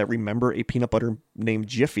people that remember a peanut butter named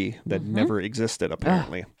Jiffy that never existed,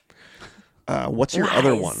 apparently. What's your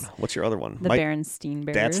other one? What's your other one? The Berenstain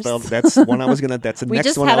Bears. That's one I was gonna. That's the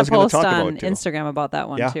next one I was gonna talk about. We just had a post on Instagram about that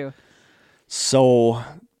one too. So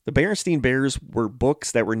the Berenstain Bears were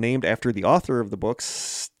books that were named after the author of the books,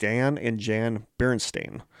 Stan and Jan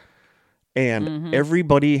Berenstain. And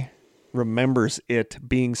everybody remembers it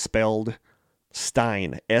being spelled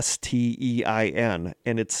Stein, Stein,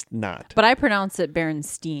 and it's not. But I pronounce it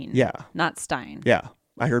Berenstein. Yeah. Not Stein. Yeah.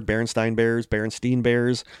 I heard Berenstain Bears, Berenstein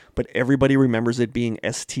Bears, but everybody remembers it being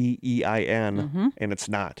Stein, and it's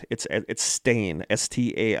not. It's Stain,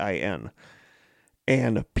 Stain.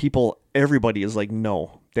 And everybody is like,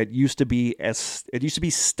 no, that used to be it used to be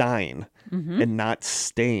Stein and not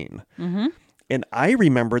Stain. And I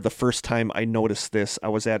remember the first time I noticed this, I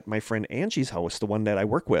was at my friend Angie's house, the one that I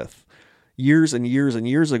work with, years and years and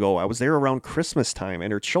years ago. I was there around Christmas time,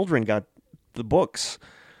 and her children got the books.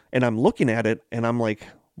 And I'm looking at it, and I'm like,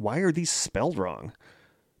 why are these spelled wrong?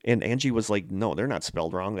 And Angie was like, no, they're not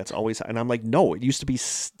spelled wrong. That's always... And I'm like, no, it used to be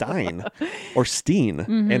Stein or Steen,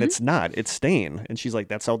 and it's not. It's Stain. And she's like,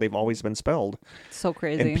 that's how they've always been spelled. So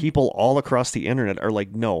crazy. And people all across the internet are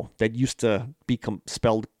like, no, that used to be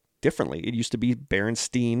spelled differently. It used to be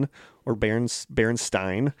Berenstein or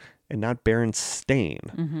Berenstein and not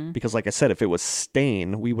Berenstain. Because like I said, if it was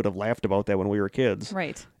stain, we would have laughed about that when we were kids.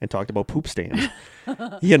 Right. And talked about poop stains.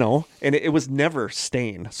 And it was never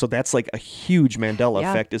stain. So that's like a huge Mandela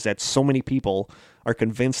effect, is that so many people are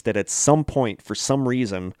convinced that at some point, for some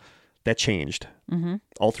reason, that changed.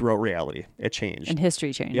 All throughout reality. It changed. And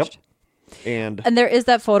history changed. Yep. And there is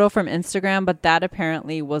that photo from Instagram, but that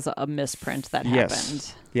apparently was a misprint that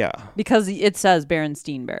happened. Yeah. Because it says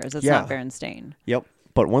Berenstein Bears. It's not Berenstain. Yep.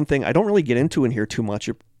 But one thing I don't really get into in here too much,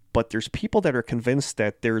 but there's people that are convinced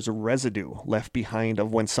that there's a residue left behind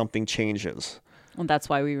of when something changes. Well, that's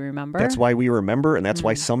why we remember. That's why we remember, and that's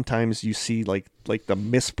why sometimes you see like the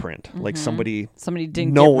misprint, like somebody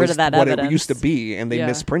didn't get rid of that what evidence. It used to be, and they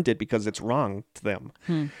misprint it because it's wrong to them.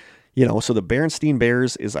 So the Berenstain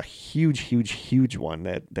Bears is a huge, huge, huge one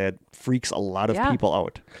that freaks a lot of people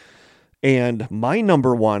out. And my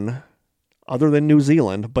number one, other than New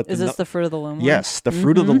Zealand, but is this the Fruit of the Loom one? Yes, the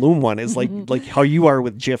Fruit of the Loom one is like how you are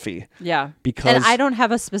with Jiffy. Yeah. And I don't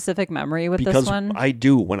have a specific memory with this one. Because I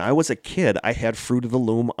do. When I was a kid, I had Fruit of the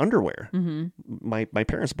Loom underwear. My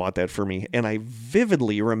parents bought that for me, and I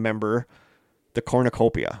vividly remember the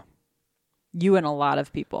cornucopia. You and a lot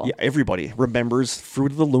of people. Yeah, everybody remembers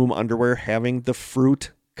Fruit of the Loom underwear having the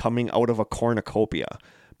fruit coming out of a cornucopia,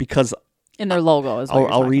 because In their logo is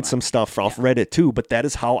what I'll read some stuff off Reddit too, but that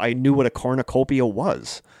is how I knew what a cornucopia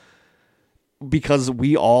was. Because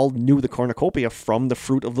we all knew the cornucopia from the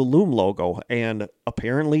Fruit of the Loom logo, and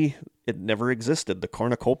apparently it never existed. The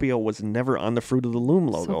cornucopia was never on the Fruit of the Loom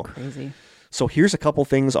logo. So crazy. So here's a couple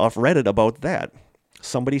things off Reddit about that.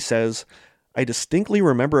 Somebody says, I distinctly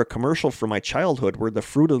remember a commercial from my childhood where the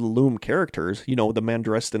Fruit of the Loom characters, the men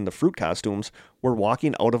dressed in the fruit costumes, were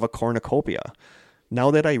walking out of a cornucopia.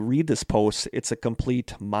 Now that I read this post, it's a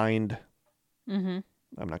complete mind... Mm-hmm.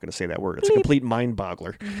 I'm not going to say that word. It's a complete mind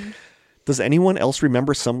boggler. Mm-hmm. Does anyone else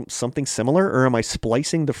remember something similar, or am I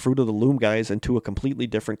splicing the Fruit of the Loom guys into a completely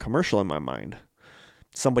different commercial in my mind?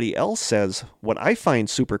 Somebody else says, what I find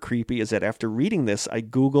super creepy is that after reading this, I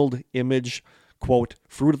Googled image, quote,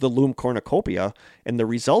 Fruit of the Loom cornucopia, and the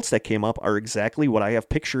results that came up are exactly what I have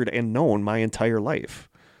pictured and known my entire life.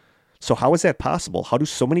 So how is that possible? How do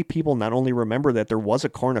so many people not only remember that there was a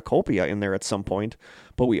cornucopia in there at some point,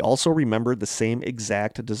 but we also remember the same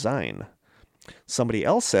exact design? Somebody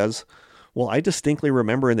else says, well, I distinctly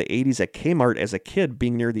remember in the 80s at Kmart as a kid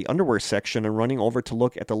being near the underwear section and running over to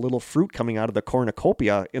look at the little fruit coming out of the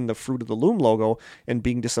cornucopia in the Fruit of the Loom logo and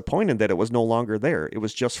being disappointed that it was no longer there. It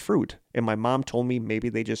was just fruit. And my mom told me maybe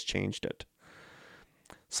they just changed it.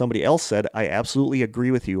 Somebody else said, I absolutely agree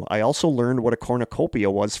with you. I also learned what a cornucopia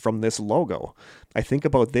was from this logo. I think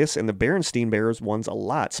about this and the Berenstain Bears ones a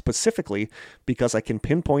lot, specifically because I can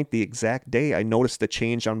pinpoint the exact day I noticed the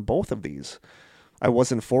change on both of these. I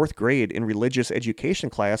was in 4th grade in religious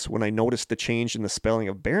education class when I noticed the change in the spelling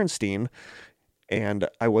of Berenstain, and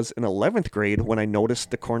I was in 11th grade when I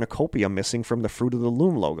noticed the cornucopia missing from the Fruit of the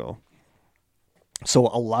Loom logo. So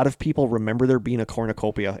a lot of people remember there being a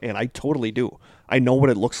cornucopia, and I totally do. I know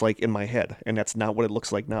what it looks like in my head, and that's not what it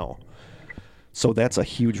looks like now. So that's a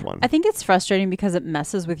huge one. I think it's frustrating because it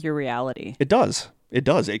messes with your reality. It does. It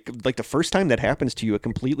does. Like the first time that happens to you, it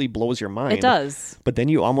completely blows your mind. It does. But then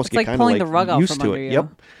you almost get kind of pulling the rug out used from to under it. you.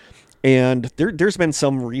 Yep. And there's been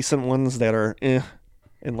some recent ones that are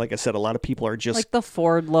And like I said, a lot of people are just... Like the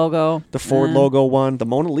Ford logo. The Ford logo one. The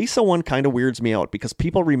Mona Lisa one kind of weirds me out because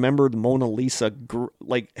people remember the Mona Lisa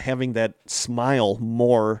having that smile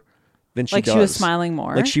more than she does. Like she was smiling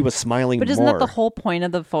more? Like she was smiling more. But isn't that the whole point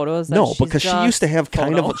of the photos? No, because she used to have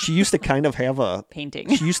kind of have a...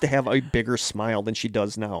 painting. She used to have a bigger smile than she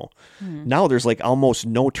does now. Now there's like almost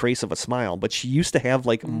no trace of a smile, but she used to have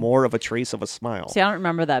like more of a trace of a smile. See, I don't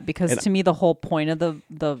remember that because to me the whole point of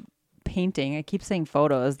the painting, I keep saying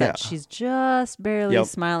photos, that she's just barely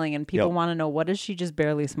smiling, and people want to know, what is she just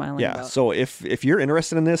barely smiling about? So if you're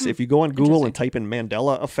interested in this, if you go on Google and type in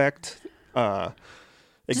Mandela Effect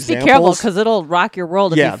just examples, be careful because it'll rock your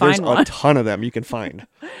world if you find one. There's a ton of them you can find.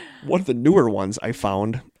 One of the newer ones I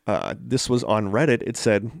found, this was on Reddit. It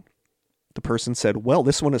said, the person said, well,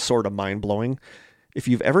 this one is sort of mind-blowing. If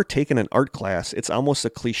you've ever taken an art class, it's almost a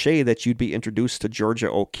cliche that you'd be introduced to Georgia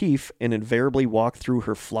O'Keeffe and invariably walk through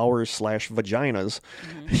her flowers/vaginas,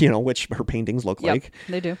 which her paintings look like.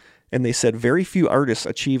 They do. And they said, very few artists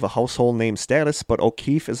achieve a household name status, but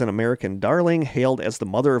O'Keeffe is an American darling, hailed as the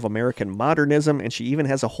mother of American modernism, and she even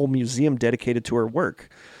has a whole museum dedicated to her work.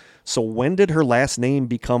 So when did her last name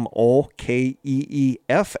become Okeeffe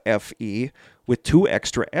with 2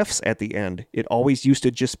 extra F's at the end? It always used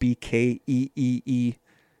to just be Keeeffe.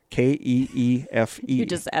 You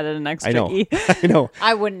just added an extra E. I know.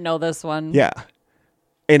 I wouldn't know this one. Yeah.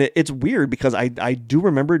 And it's weird because I do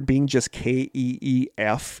remember it being just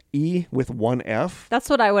Keeffe with 1 F. That's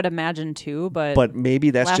what I would imagine too, but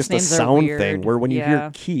maybe that's just a sound thing where when you hear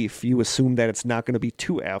Keefe, you assume that it's not going to be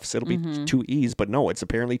 2 F's. It'll be 2 E's, but no, it's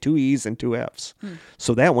apparently 2 E's and 2 F's.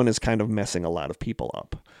 So that one is kind of messing a lot of people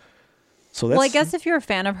up. So that's, well, I guess if you're a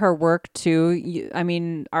fan of her work too,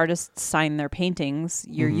 artists sign their paintings.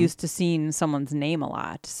 You're used to seeing someone's name a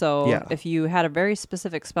lot. So if you had a very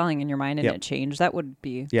specific spelling in your mind and it changed, that would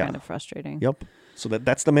be kind of frustrating. Yep. So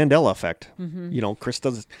that's the Mandela effect.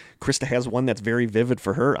 Krista has one that's very vivid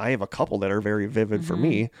for her. I have a couple that are very vivid for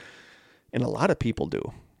me, and a lot of people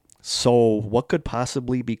do. So what could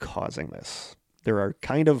possibly be causing this? There's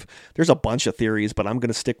a bunch of theories, but I'm going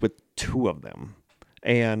to stick with 2 of them.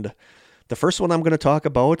 And the first one I'm going to talk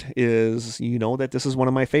about is, that this is one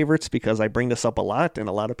of my favorites because I bring this up a lot and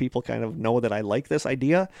a lot of people kind of know that I like this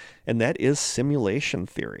idea, and that is simulation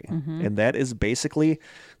theory. And that is basically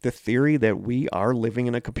the theory that we are living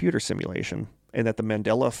in a computer simulation and that the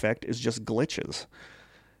Mandela effect is just glitches.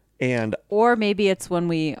 Or maybe it's when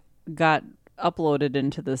we got uploaded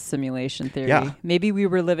into the simulation theory. Yeah. Maybe we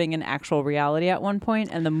were living in actual reality at one point,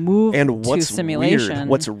 and the move to simulation.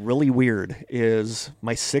 What's really weird is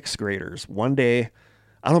my 6th graders. One day,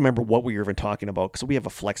 I don't remember what we were even talking about because we have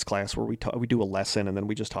a flex class where we do a lesson and then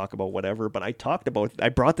we just talk about whatever. But I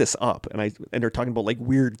brought this up and they're talking about like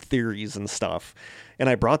weird theories and stuff. And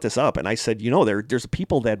I brought this up and I said, there's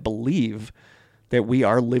people that believe that we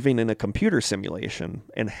are living in a computer simulation.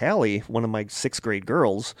 And Hallie, one of my 6th grade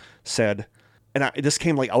girls, said, and this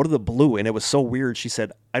came like out of the blue and it was so weird. She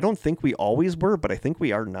said, I don't think we always were, but I think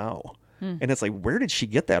we are now. And it's like, where did she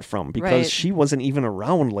get that from? Because she wasn't even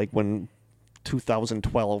around like when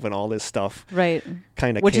 2012 and all this stuff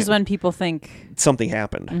kind of which is when people think something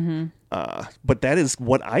happened. But that is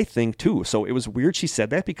what I think too. So it was weird she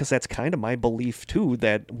said that because that's kind of my belief too,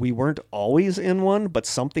 that we weren't always in one, but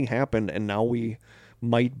something happened and now we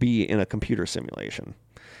might be in a computer simulation.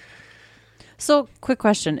 So quick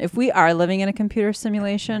question, if we are living in a computer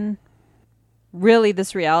simulation, really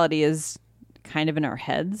this reality is kind of in our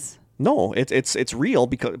heads? No, it's real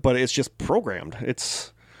but it's just programmed.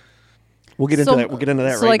 We'll get into that. We'll get into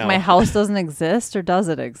that right now. So, like, my house doesn't exist, or does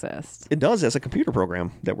it exist? It does as a computer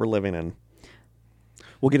program that we're living in.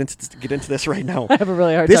 We'll get into this right now. I have a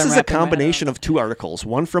really hard time. This is a combination of 2 articles.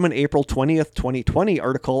 One from an April 20th, 2020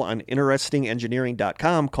 article on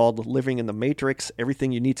interestingengineering.com called "Living in the Matrix: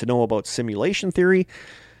 Everything You Need to Know About Simulation Theory,"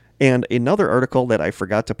 and another article that I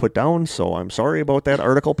forgot to put down. So I'm sorry about that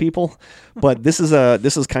article, people. But this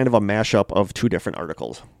is kind of a mashup of 2 different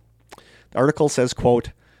articles. The article says,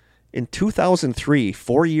 quote, in 2003,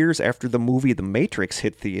 4 years after the movie The Matrix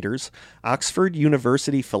hit theaters, Oxford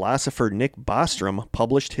University philosopher Nick Bostrom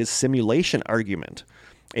published his simulation argument.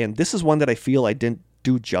 And this is one that I feel I didn't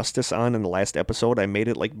do justice on in the last episode. I made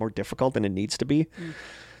it like more difficult than it needs to be.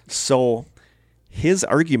 So his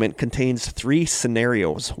argument contains 3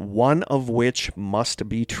 scenarios, one of which must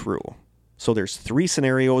be true. So there's 3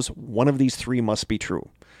 scenarios. One of these 3 must be true.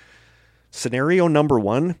 Scenario number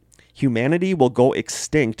 1, humanity will go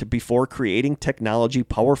extinct before creating technology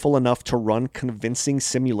powerful enough to run convincing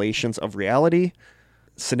simulations of reality.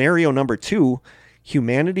 Scenario number 2,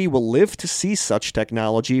 humanity will live to see such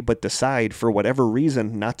technology but decide for whatever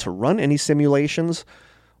reason not to run any simulations.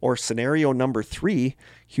 Or scenario number 3,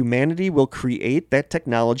 humanity will create that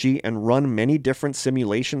technology and run many different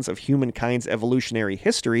simulations of humankind's evolutionary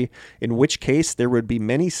history, in which case there would be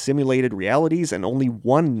many simulated realities and only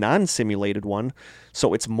one non-simulated one,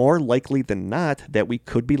 so it's more likely than not that we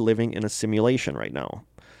could be living in a simulation right now.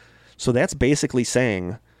 So that's basically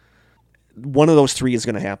saying one of those 3 is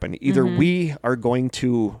going to happen. Either we are going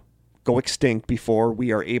to go extinct before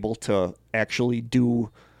we are able to actually do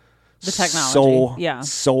the technology,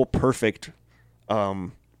 so perfect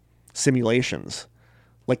simulations,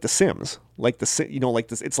 like The Sims, it's like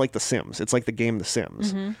The Sims. It's like the game The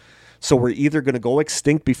Sims. So we're either going to go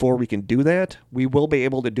extinct before we can do that, we will be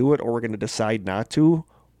able to do it, or we're going to decide not to,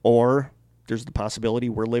 or there's the possibility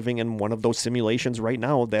we're living in one of those simulations right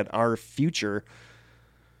now that our future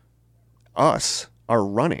us are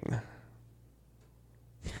running.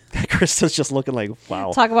 Krista's just looking like,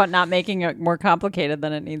 wow. Talk about not making it more complicated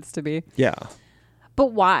than it needs to be. Yeah. But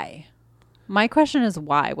why? My question is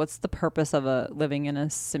why? What's the purpose of living in a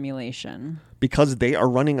simulation? Because they are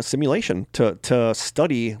running a simulation to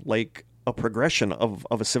study like a progression of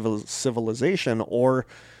a civilization, or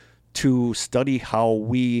to study how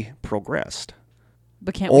we progressed.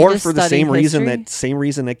 But can't we just for the study same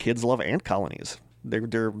reason that kids love ant colonies.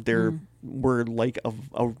 We're like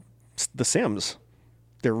the Sims.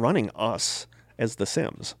 They're running us as the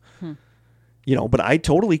Sims. But I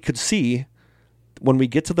totally could see when we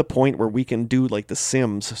get to the point where we can do like the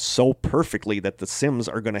Sims so perfectly that the Sims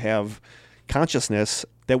are going to have consciousness,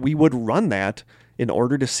 that we would run that in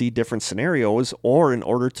order to see different scenarios or in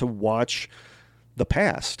order to watch the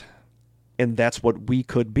past. And that's what we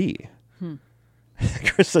could be.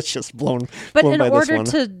 Krista's just blown But blown in by order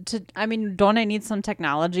this one. to, I mean, don't I need some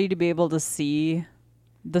technology to be able to see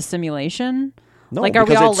the simulation? No, like, are we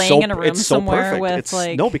because all it's laying so- in a room it's so somewhere perfect. with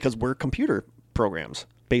It's- No, because we're computer programs,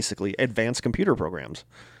 basically advanced computer programs.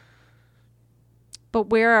 But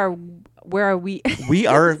where are we? We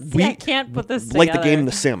are I can't put this like together. the game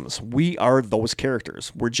The Sims. We are those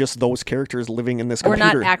characters. We're just those characters living in this We're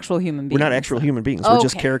computer. not actual human beings. We're not actual human beings. We're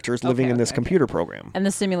just Okay. characters living in this Okay. computer program. And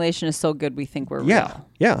the simulation is so good we think we're Yeah, real.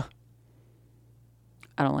 yeah.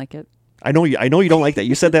 I don't like it. I know you don't like that.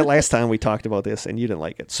 You said that last time we talked about this, and you didn't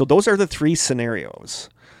like it. So those are the 3 scenarios.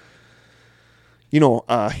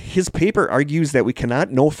 His paper argues that we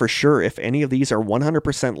cannot know for sure if any of these are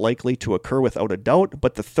 100% likely to occur without a doubt,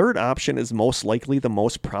 but the third option is most likely the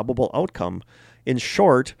most probable outcome. In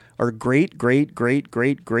short, our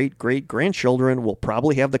great-great-great-great-great-great-grandchildren will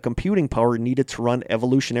probably have the computing power needed to run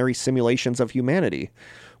evolutionary simulations of humanity.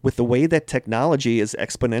 With the way that technology is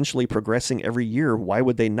exponentially progressing every year, why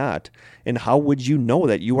would they not? And how would you know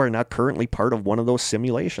that you are not currently part of one of those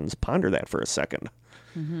simulations? Ponder that for a second.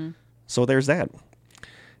 Mm-hmm. So there's that.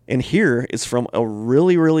 And here is from a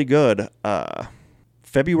really, really good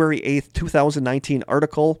February 8th, 2019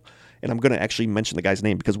 article. And I'm going to actually mention the guy's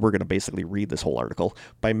name because we're going to basically read this whole article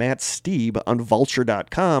by Matt Steeb on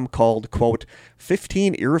vulture.com called, quote,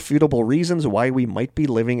 15 irrefutable reasons why we might be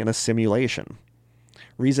living in a simulation.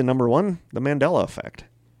 Reason number 1, the Mandela Effect.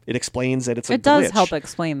 It explains that it's a glitch. It does help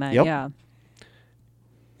explain that, Yep. yeah.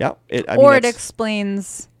 Yeah. It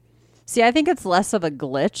explains... See, I think it's less of a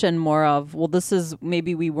glitch and more of, well, this is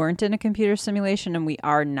maybe we weren't in a computer simulation and we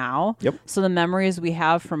are now. Yep. So the memories we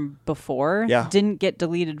have from before didn't get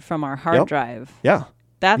deleted from our hard drive. Yeah.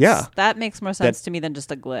 That makes more sense to me than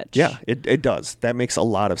just a glitch. Yeah, it does. That makes a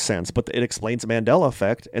lot of sense. But it explains the Mandela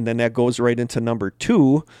Effect. And then that goes right into number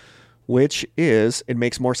 2, which is it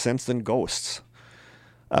makes more sense than ghosts.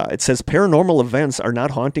 It says paranormal events are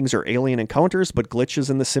not hauntings or alien encounters, but glitches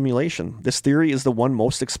in the simulation. This theory is the one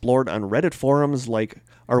most explored on Reddit forums like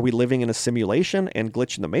Are We Living in a Simulation and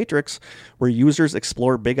Glitch in the Matrix, where users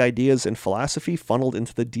explore big ideas in philosophy funneled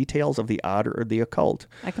into the details of the odd or the occult.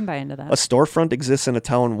 I can buy into that. A storefront exists in a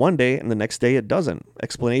town one day and the next day it doesn't.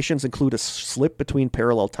 Explanations include a slip between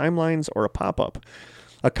parallel timelines or a pop-up.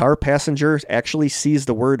 A car passenger actually sees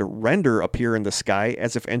the word render appear in the sky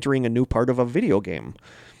as if entering a new part of a video game.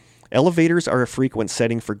 Elevators are a frequent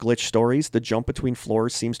setting for glitch stories. The jump between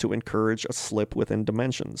floors seems to encourage a slip within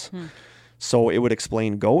dimensions. So it would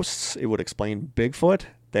explain ghosts. It would explain Bigfoot,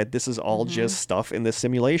 that this is all just stuff in the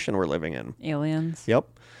simulation we're living in. Aliens. Yep.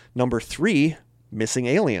 Number 3, missing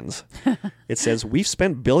aliens. It says, we've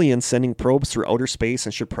spent billions sending probes through outer space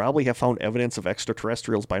and should probably have found evidence of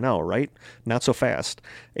extraterrestrials by now, right? Not so fast.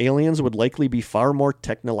 Aliens would likely be far more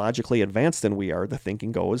technologically advanced than we are, the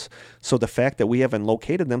thinking goes. So the fact that we haven't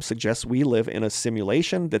located them suggests we live in a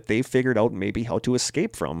simulation that they've figured out maybe how to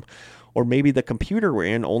escape from. Or maybe the computer we're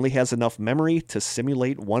in only has enough memory to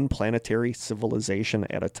simulate one planetary civilization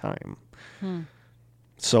at a time.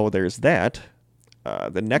 So there's that.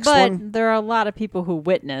 The next one. But there are a lot of people who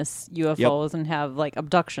witness UFOs and have like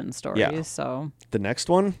abduction stories. Yeah. So The next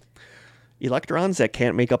one, electrons that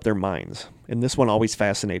can't make up their minds. And this one always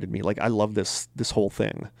fascinated me. Like, I love this whole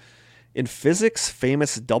thing. In physics'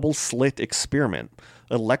 famous double slit experiment,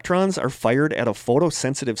 electrons are fired at a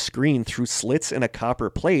photosensitive screen through slits in a copper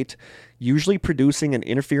plate, usually producing an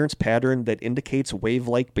interference pattern that indicates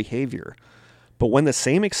wave-like behavior. But when the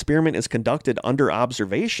same experiment is conducted under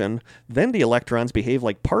observation, then the electrons behave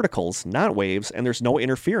like particles, not waves, and there's no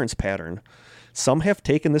interference pattern. Some have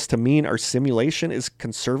taken this to mean our simulation is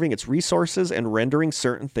conserving its resources and rendering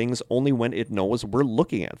certain things only when it knows we're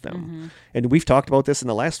looking at them. And we've talked about this in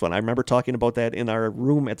the last one. I remember talking about that in our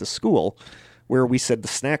room at the school, where we said the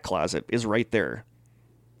snack closet is right there.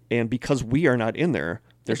 And because we are not in there,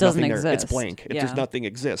 there's nothing there. It's blank. There's nothing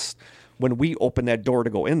exists. When we open that door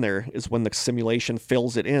to go in there is when the simulation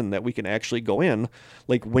fills it in that we can actually go in.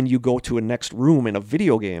 Like when you go to a next room in a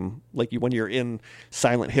video game, like when you're in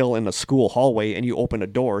Silent Hill in a school hallway and you open a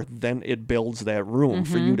door, then it builds that room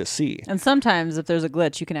for you to see. And sometimes if there's a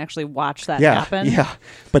glitch, you can actually watch that Yeah, happen. yeah.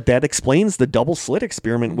 But that explains the double slit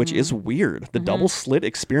experiment, which is weird. The double slit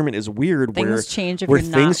experiment is weird Things change if where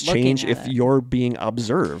you're not things looking change at if it. you're being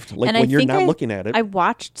observed. Like And when I you're think not looking at it. I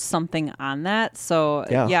watched something on that. So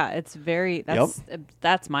yeah it's very,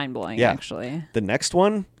 that's mind blowing actually. The next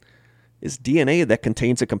one is DNA that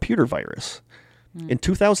contains a computer virus. In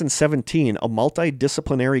 2017, a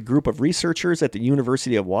multidisciplinary group of researchers at the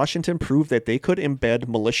University of Washington proved that they could embed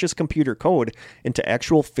malicious computer code into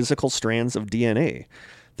actual physical strands of DNA.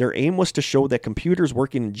 Their aim was to show that computers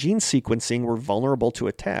working in gene sequencing were vulnerable to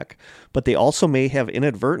attack, but they also may have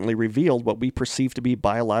inadvertently revealed what we perceive to be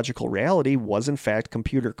biological reality was in fact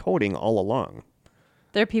computer coding all along.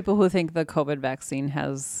 There are people who think the COVID vaccine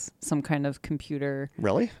has some kind of computer.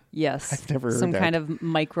 Really? Yes. I've never heard some that. kind of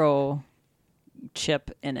micro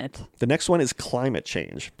chip in it. The next one is climate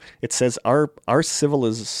change. It says our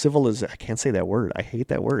civilization. I can't say that word. I hate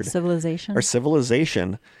that word. Civilization. Our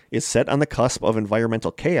civilization is set on the cusp of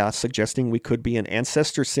environmental chaos, suggesting we could be an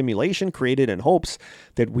ancestor simulation created in hopes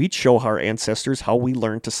that we'd show our ancestors how we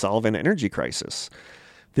learned to solve an energy crisis.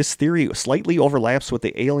 This theory slightly overlaps with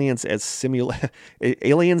the aliens as simulation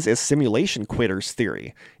quitters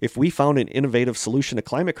theory. If we found an innovative solution to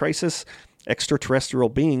climate crisis, extraterrestrial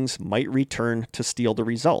beings might return to steal the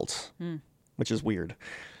results, which is weird.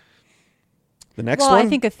 The next Well, one. I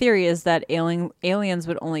think a theory is that aliens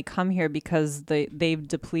would only come here because they've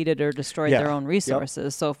depleted or destroyed their own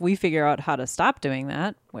resources. So if we figure out how to stop doing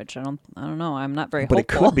that, which I don't know, I'm not very But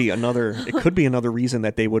hopeful. it could be another reason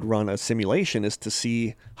that they would run a simulation is to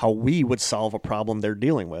see how we would solve a problem they're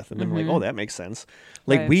dealing with. And then like, oh, that makes sense.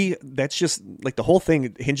 Like Right. that's just like the whole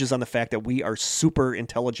thing hinges on the fact that we are super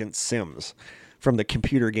intelligent Sims from the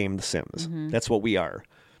computer game The Sims. That's what we are.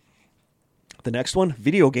 The next one,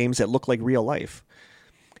 video games that look like real life.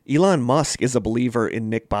 Elon Musk is a believer in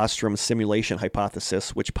Nick Bostrom's simulation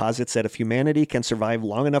hypothesis, which posits that if humanity can survive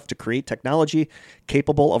long enough to create technology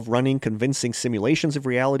capable of running convincing simulations of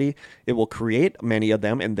reality, it will create many of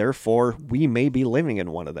them, and therefore we may be living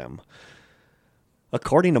in one of them.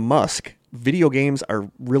 According to Musk, video games are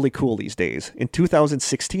really cool these days. In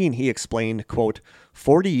 2016, he explained, quote,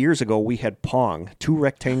 40 years ago, we had Pong, 2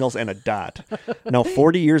 rectangles and a dot. Now,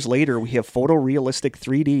 40 years later, we have photorealistic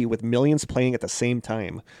 3D with millions playing at the same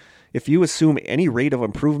time. If you assume any rate of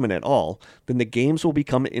improvement at all, then the games will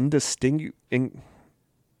become indistinguishable.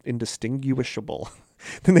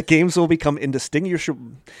 Then the games will become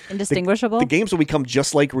indistinguishable. Indistinguishable? The games will become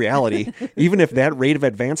just like reality, even if that rate of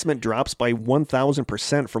advancement drops by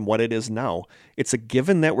 1,000% from what it is now. It's a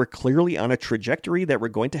given that we're clearly on a trajectory that we're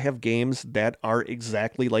going to have games that are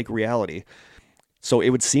exactly like reality. So it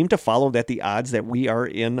would seem to follow that the odds that we are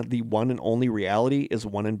in the one and only reality is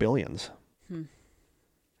 1 in billions.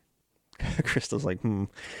 Krista's like,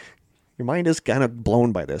 Your mind is kind of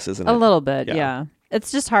blown by this, isn't it? A little bit, yeah.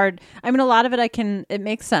 It's just hard. I mean, a lot of it it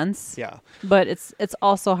makes sense. Yeah. But it's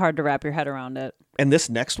also hard to wrap your head around it. And this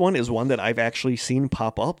next one is one that I've actually seen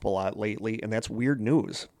pop up a lot lately, and that's weird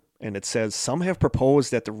news. And it says, some have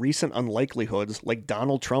proposed that the recent unlikelihoods, like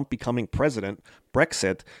Donald Trump becoming president,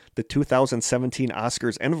 Brexit, the 2017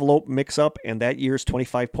 Oscars envelope mix-up, and that year's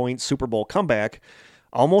 25-point Super Bowl comeback,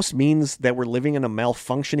 almost means that we're living in a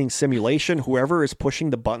malfunctioning simulation. Whoever is pushing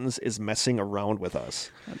the buttons is messing around with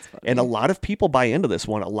us. That's funny. And a lot of people buy into this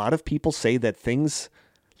one. A lot of people say that things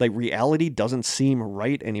like reality doesn't seem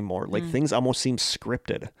right anymore. Like things almost seem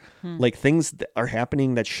scripted. Like things that are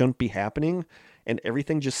happening that shouldn't be happening, and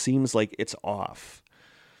everything just seems like it's off.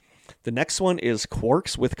 The next one is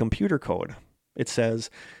quarks with computer code. It says,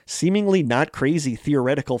 seemingly not crazy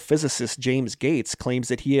theoretical physicist James Gates claims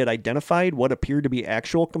that he had identified what appeared to be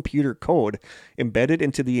actual computer code embedded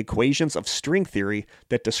into the equations of string theory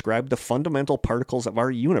that describe the fundamental particles of our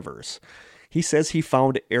universe. He says he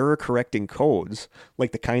found error-correcting codes,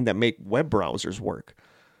 like the kind that make web browsers work.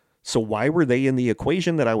 So why were they in the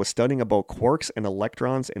equation that I was studying about quarks and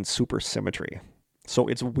electrons and supersymmetry? So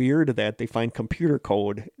it's weird that they find computer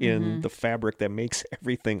code in the fabric that makes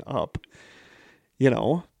everything up. You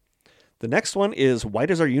know, the next one is, why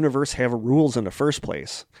does our universe have rules in the first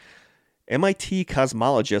place? MIT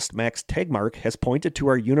cosmologist Max Tegmark has pointed to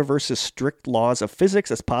our universe's strict laws of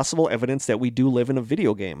physics as possible evidence that we do live in a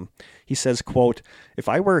video game. He says, quote, if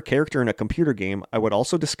I were a character in a computer game, I would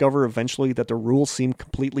also discover eventually that the rules seem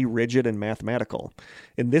completely rigid and mathematical.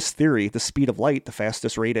 In this theory, the speed of light, the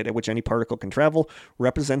fastest rate at which any particle can travel,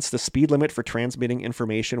 represents the speed limit for transmitting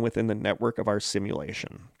information within the network of our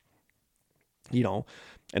simulation. You know,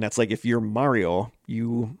 and that's like if you're Mario,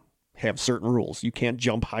 you have certain rules. You can't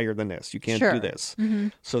jump higher than this. You can't do this.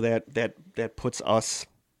 So that puts us,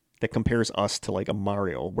 that compares us to like a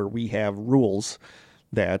Mario where we have rules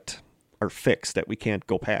that are fixed that we can't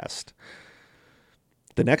go past.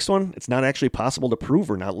 The next one, it's not actually possible to prove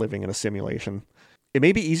we're not living in a simulation. It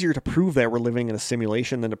may be easier to prove that we're living in a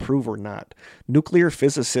simulation than to prove we're not. Nuclear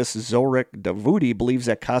physicist Zorik Davudi believes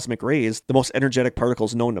that cosmic rays, the most energetic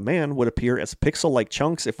particles known to man, would appear as pixel-like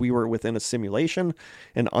chunks if we were within a simulation,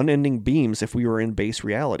 and unending beams if we were in base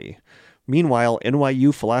reality. Meanwhile,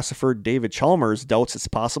 NYU philosopher David Chalmers doubts it's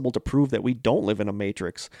possible to prove that we don't live in a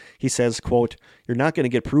matrix. He says, quote, you're not going to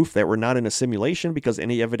get proof that we're not in a simulation because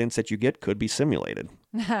any evidence that you get could be simulated.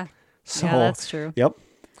 So, yeah, that's true. Yep.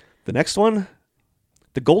 The next one,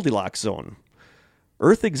 the Goldilocks zone.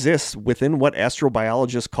 Earth exists within what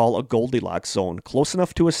astrobiologists call a Goldilocks zone, close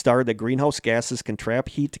enough to a star that greenhouse gases can trap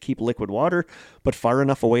heat to keep liquid water, but far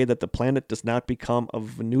enough away that the planet does not become a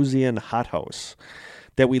Venusian hothouse.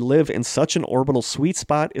 That we live in such an orbital sweet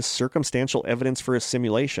spot is circumstantial evidence for a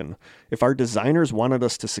simulation. If our designers wanted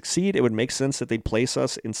us to succeed, it would make sense that they'd place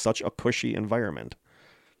us in such a cushy environment.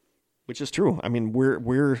 Which is true. I mean,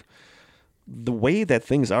 we're the way that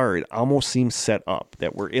things are, it almost seems set up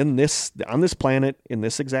that we're on this planet in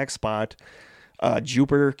this exact spot.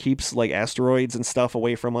 Jupiter keeps like asteroids and stuff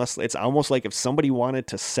away from us. It's almost like if somebody wanted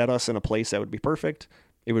to set us in a place that would be perfect,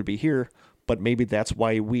 it would be here. But maybe that's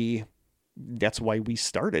why we that's why we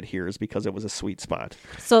started here, is because it was a sweet spot.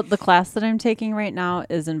 So the class that I'm taking right now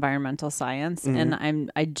is environmental science,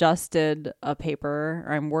 and I just did a paper,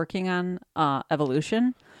 or I'm working on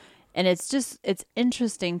evolution, and it's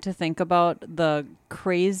interesting to think about the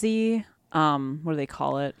crazy what do they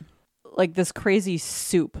call it? Like this crazy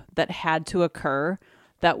soup that had to occur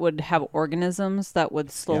that would have organisms that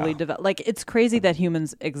would slowly develop. Like, it's crazy that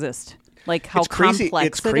humans exist. Like, how complex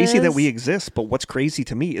it's crazy it is. that we exist, but what's crazy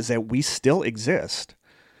to me is that we still exist.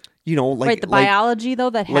 You know, like, right, the biology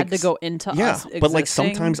though that had to go into us existing. But like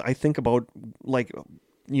sometimes I think about, like,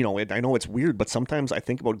 you know, I know it's weird, but sometimes I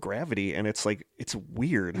think about gravity, and it's like, it's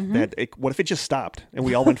weird that what if it just stopped and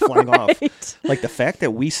we all went flying off? Like, the fact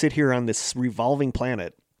that we sit here on this revolving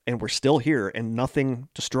planet and we're still here and nothing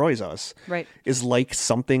destroys us, right, is like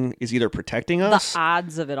something is either protecting us. The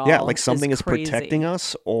odds of it all. Yeah, like something is crazy. protecting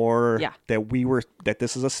us, or that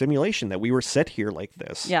this is a simulation, that we were set here like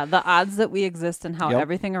this. Yeah, the odds that we exist and how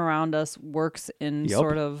everything around us works in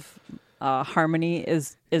sort of harmony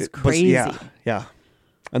is crazy. Yeah.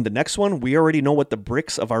 And the next one, we already know what the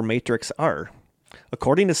bricks of our matrix are.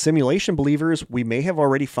 According to simulation believers, we may have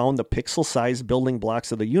already found the pixel-sized building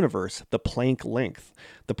blocks of the universe, the Planck length,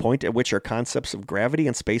 the point at which our concepts of gravity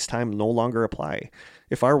and space-time no longer apply.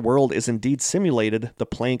 If our world is indeed simulated, the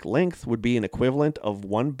Planck length would be an equivalent of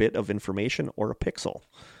one bit of information, or a pixel.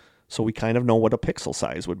 So we kind of know what a pixel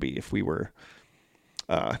size would be if we were...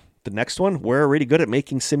 the next one, we're already good at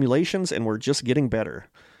making simulations, and we're just getting better.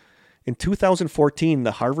 In 2014,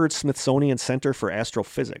 the Harvard-Smithsonian Center for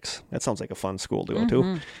Astrophysics, that sounds like a fun school to go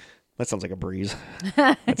to. That sounds like a breeze.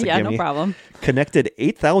 That's a gimme. No problem. Connected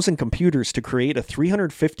 8,000 computers to create a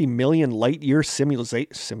 350 million light-year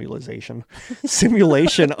simulation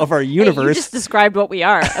of our universe. Hey, you just described what we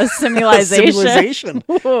are, a simulation. Simulation.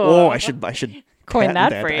 Oh, I should coin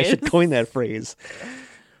that phrase. I should coin that phrase.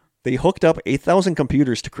 They hooked up 8,000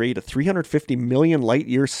 computers to create a 350 million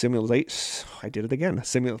light-year simulation. I did it again.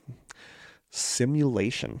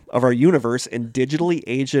 Simulation of our universe, and digitally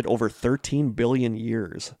aged it over 13 billion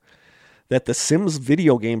years. That the Sims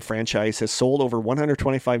video game franchise has sold over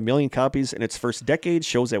 125 million copies in its first decade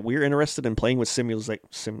shows that we're interested in playing with simulations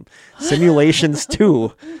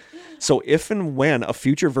too. So if and when a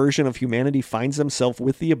future version of humanity finds themselves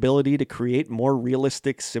with the ability to create more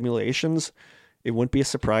realistic simulations, it wouldn't be a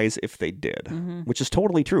surprise if they did, which is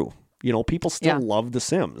totally true. You know, people still love The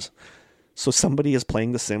Sims. So somebody is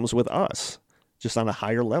playing The Sims with us, just on a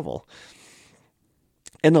higher level.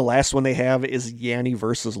 And the last one they have is Yanni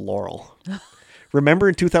versus Laurel. Remember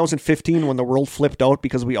in 2015 when the world flipped out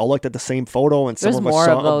because we all looked at the same photo, and some of us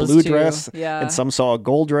saw a blue dress and some saw a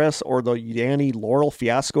gold dress, or the Yanni Laurel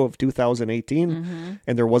fiasco of 2018,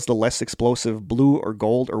 and there was the less explosive blue or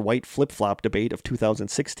gold or white flip-flop debate of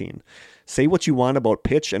 2016. Say what you want about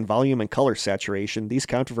pitch and volume and color saturation, these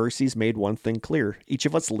controversies made one thing clear. Each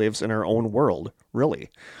of us lives in our own world, really.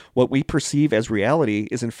 What we perceive as reality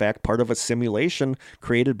is in fact part of a simulation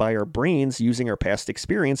created by our brains using our past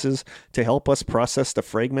experiences to help us process the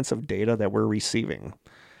fragments of data that we're receiving.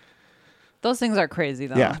 Those things are crazy,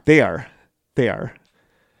 though. Yeah, they are. They are.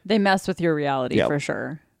 They mess with your reality for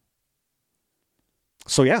sure.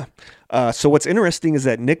 So yeah. So what's interesting is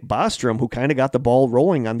that Nick Bostrom, who kind of got the ball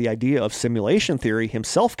rolling on the idea of simulation theory,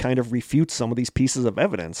 himself kind of refutes some of these pieces of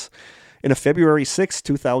evidence. In a February 6,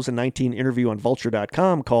 2019 interview on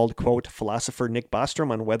Vulture.com called, quote, Philosopher Nick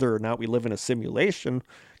Bostrom on Whether or Not We Live in a Simulation,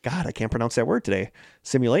 God, I can't pronounce that word today,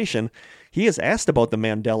 simulation, he is asked about the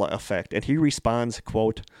Mandela Effect, and he responds,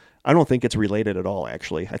 quote, I don't think it's related at all,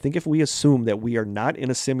 actually. I think if we assume that we are not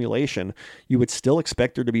in a simulation, you would still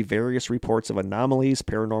expect there to be various reports of anomalies,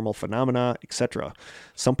 paranormal phenomena, etc.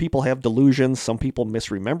 Some people have delusions, some people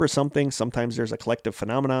misremember something, sometimes there's a collective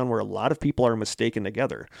phenomenon where a lot of people are mistaken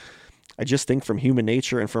together. I just think from human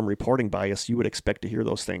nature and from reporting bias, you would expect to hear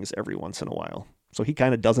those things every once in a while. So he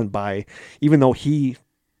kind of doesn't buy, even though he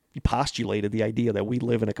postulated the idea that we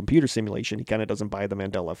live in a computer simulation, he kind of doesn't buy the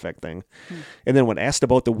Mandela Effect thing. And then when asked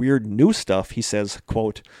about the weird new stuff, he says,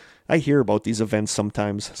 quote, I hear about these events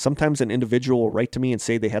sometimes. Sometimes an individual will write to me and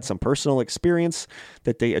say they had some personal experience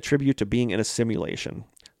that they attribute to being in a simulation.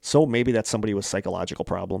 So maybe that's somebody with psychological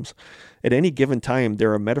problems. At any given time,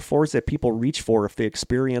 there are metaphors that people reach for if they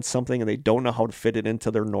experience something and they don't know how to fit it into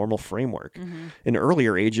their normal framework. In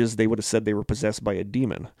earlier ages, they would have said they were possessed by a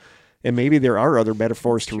demon. And maybe there are other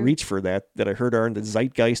metaphors to reach for that I heard are in the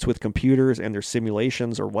zeitgeist with computers and their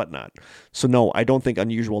simulations or whatnot. So no, I don't think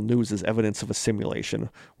unusual news is evidence of a simulation.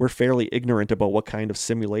 We're fairly ignorant about what kind of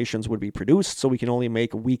simulations would be produced, so we can only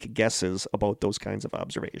make weak guesses about those kinds of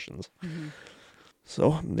observations.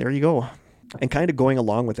 So there you go. And kind of going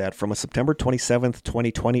along with that, from a September 27th,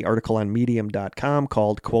 2020 article on medium.com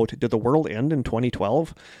called, quote, "Did the world end in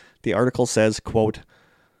 2012? The article says, quote,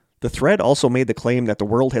 "The thread also made the claim that the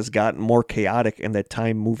world has gotten more chaotic and that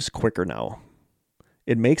time moves quicker now.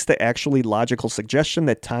 It makes the actually logical suggestion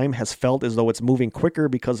that time has felt as though it's moving quicker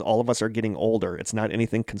because all of us are getting older. It's not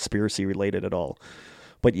anything conspiracy related at all.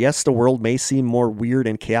 But yes, the world may seem more weird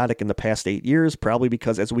and chaotic in the past 8 years, probably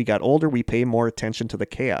because as we got older, we pay more attention to the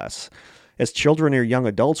chaos. As children or young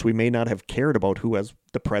adults, we may not have cared about who was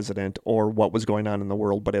the president or what was going on in the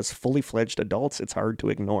world, but as fully fledged adults, it's hard to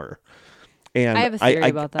ignore." And I have a theory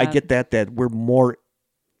about that. I get that we're more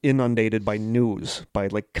inundated by news, by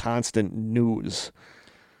like constant news.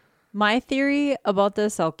 My theory about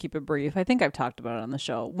this, I'll keep it brief. I think I've talked about it on the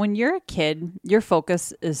show. When you're a kid, your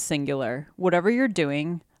focus is singular. Whatever you're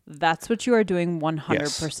doing, that's what you are doing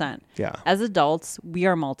 100%. Yes. Yeah. As adults, we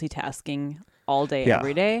are multitasking all day,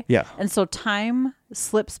 every day. Yeah. And so time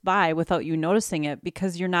slips by without you noticing it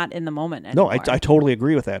because you're not in the moment anymore. No, I totally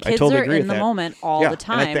agree with that. Kids I totally are agree in with the moment all the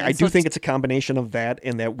time. And I do think it's a combination of that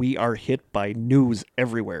and that we are hit by news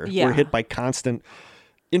everywhere. Yeah. We're hit by constant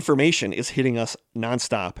information is hitting us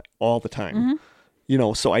nonstop all the time. Mm-hmm. You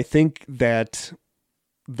know, so I think that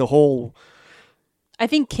the whole... I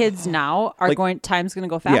think kids now are time's going to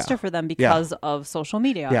go faster for them because of social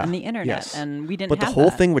media and the internet. Yes. And we didn't But the have whole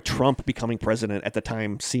that. thing with Trump becoming president at the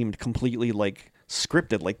time seemed completely like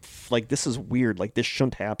scripted. Like this is weird. Like this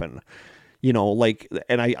shouldn't happen. You know, like,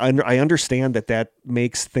 and I understand that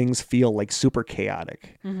makes things feel like super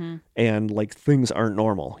chaotic and like things aren't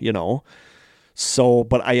normal, you know? So,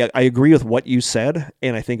 but I agree with what you said.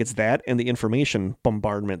 And I think it's that and the information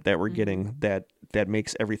bombardment that we're getting that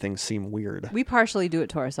makes everything seem weird. We partially do it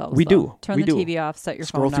to ourselves. We do. Turn we the do. TV off, set your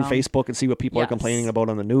Scroll phone down. through Facebook and see what people are complaining about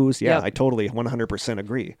on the news. Yeah, Yep. I totally 100%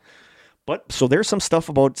 agree. But so there's some stuff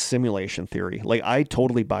about simulation theory. Like I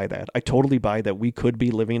totally buy that. I totally buy that we could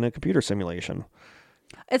be living in a computer simulation.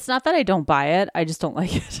 It's not that I don't buy it. I just don't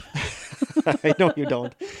like it. I know you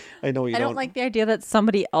don't. I know you don't. I don't like the idea that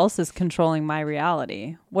somebody else is controlling my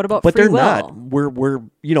reality. What about But free they're will? not.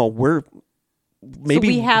 We're maybe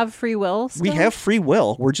so we have free will still? we have free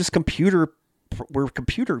will. We're just computer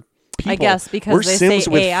people. I guess because we're they Sims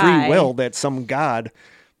say with AI, free will that some god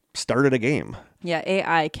started a game. Yeah,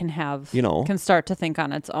 AI can have can start to think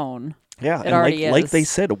on its own. Yeah, it and already like is. they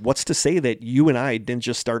said, what's to say that you and I didn't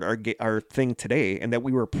just start our thing today, and that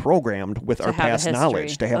we were programmed with our past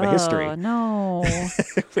knowledge to have a history? Oh no!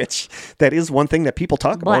 Which that is one thing that people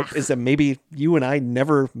talk about Blech. is that maybe you and I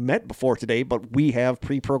never met before today, but we have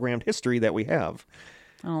pre-programmed history that we have.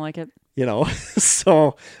 I don't like it. You know,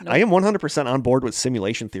 so I am 100% on board with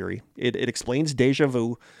simulation theory. It explains deja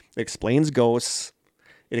vu, it explains ghosts,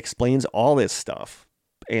 it explains all this stuff,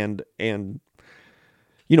 and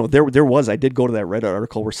you know, I did go to that Reddit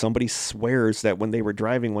article where somebody swears that when they were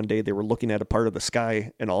driving one day, they were looking at a part of the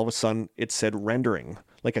sky and all of a sudden it said rendering,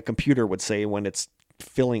 like a computer would say when it's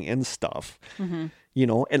filling in stuff, you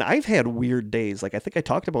know, and I've had weird days. Like I think I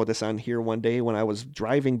talked about this on here one day when I was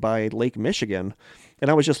driving by Lake Michigan and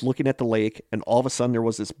I was just looking at the lake and all of a sudden there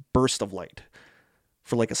was this burst of light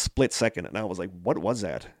for like a split second. And I was like, what was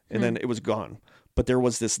that? And then it was gone. But there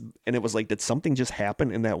was this, and it was like, did something just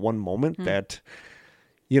happen in that one moment that...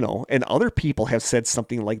 You know, and other people have said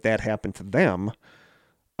something like that happened to them.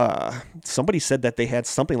 Somebody said that they had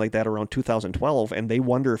something like that around 2012, and they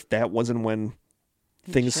wonder if that wasn't when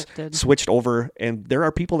things switched over. And there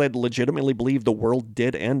are people that legitimately believe the world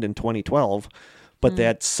did end in 2012, but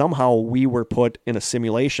that somehow we were put in a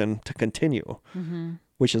simulation to continue,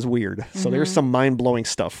 which is weird. So there's some mind-blowing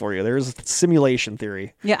stuff for you. There's simulation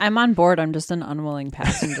theory. Yeah, I'm on board. I'm just an unwilling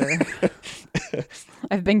passenger.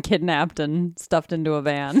 I've been kidnapped and stuffed into a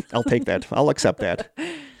van. I'll take that. I'll accept that.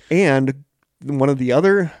 And one of the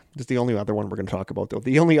other, this is the only other one we're going to talk about, though.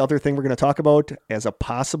 The only other thing we're going to talk about as a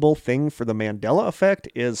possible thing for the Mandela Effect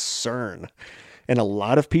is CERN. And a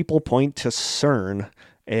lot of people point to CERN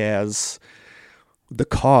as the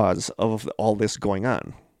cause of all this going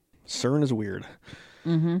on. CERN is weird.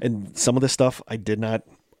 And some of this stuff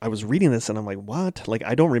I was reading this and I'm like, what? Like,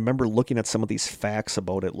 I don't remember looking at some of these facts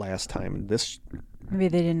about it last time. Maybe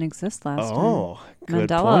they didn't exist last time. Oh, good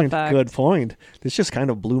Mandela point. Effect. Good point. This just kind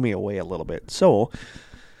of blew me away a little bit. So,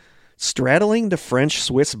 straddling the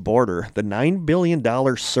French-Swiss border, the $9 billion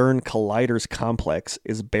CERN Colliders complex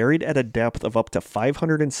is buried at a depth of up to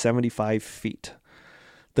 575 feet.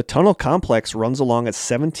 The tunnel complex runs along a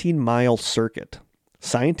 17-mile circuit.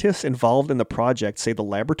 Scientists involved in the project say the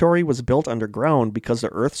laboratory was built underground because the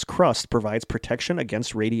Earth's crust provides protection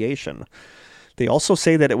against radiation. They also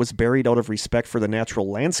say that it was buried out of respect for the natural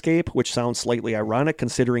landscape, which sounds slightly ironic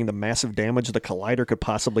considering the massive damage the collider could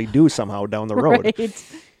possibly do somehow down the road. Right.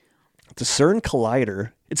 The CERN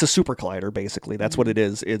collider, it's a super collider, basically. That's what it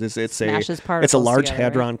is. It's Smashes a particles large together,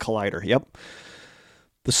 hadron collider. Yep.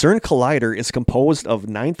 The CERN collider is composed of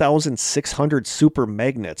 9,600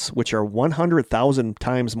 supermagnets, which are 100,000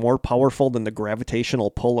 times more powerful than the gravitational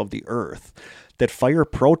pull of the Earth, that fire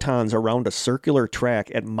protons around a circular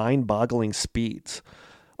track at mind-boggling speeds.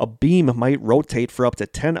 A beam might rotate for up to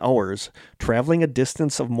 10 hours, traveling a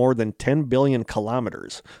distance of more than 10 billion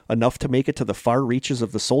kilometers, enough to make it to the far reaches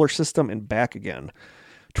of the solar system and back again.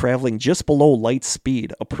 Traveling just below light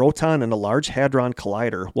speed, a proton in a large hadron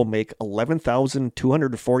collider will make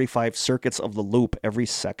 11,245 circuits of the loop every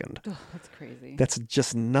second. Oh, that's crazy. That's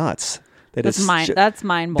just nuts. That's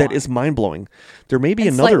mind-blowing. That is mind-blowing. There may be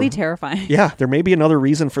another slightly terrifying. Yeah, there may be another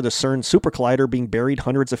reason for the CERN supercollider being buried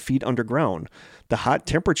hundreds of feet underground. The hot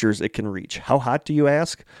temperatures it can reach. How hot, do you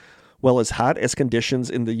ask? Well, as hot as conditions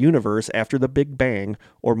in the universe after the Big Bang,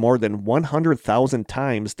 or more than 100,000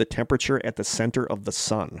 times the temperature at the center of the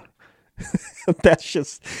sun.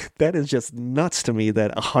 That is just nuts to me,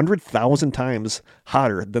 that 100,000 times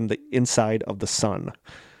hotter than the inside of the sun.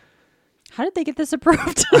 How did they get this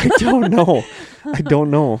approved? I don't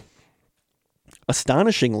know.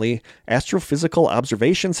 Astonishingly, astrophysical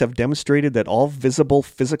observations have demonstrated that all visible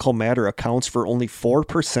physical matter accounts for only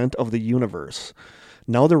 4% of the universe.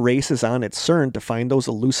 Now the race is on at CERN to find those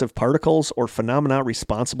elusive particles or phenomena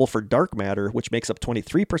responsible for dark matter, which makes up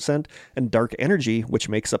 23%, and dark energy, which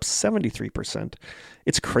makes up 73%.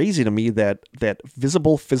 It's crazy to me that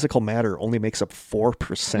visible physical matter only makes up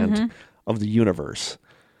 4% of the universe.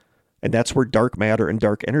 And that's where dark matter and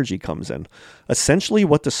dark energy comes in. Essentially,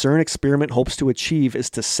 what the CERN experiment hopes to achieve is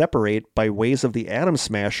to separate, by ways of the atom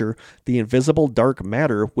smasher, the invisible dark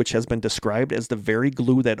matter, which has been described as the very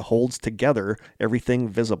glue that holds together everything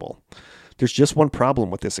visible. There's just one problem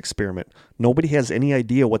with this experiment. Nobody has any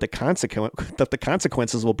idea what the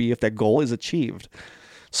consequences will be if that goal is achieved.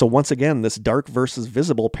 So once again, this dark versus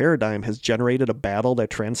visible paradigm has generated a battle that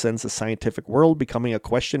transcends the scientific world, becoming a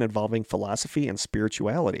question involving philosophy and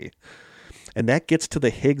spirituality. And that gets to the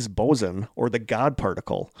Higgs boson, or the God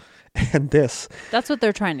particle. And this... That's what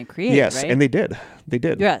they're trying to create, yes, right? and they did. They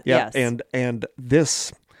did. Yeah, yes. And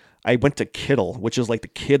this... I went to Kittle, which is like the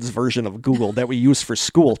kids' version of Google that we use for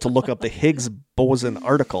school, to look up the Higgs boson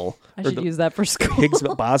article. I should use that for school. Higgs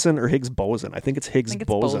boson or Higgs boson? I think it's Higgs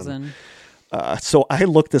boson. So I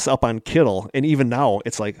looked this up on Kittle, and even now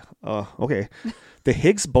it's like, okay. The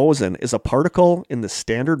Higgs boson is a particle in the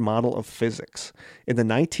Standard Model of physics. In the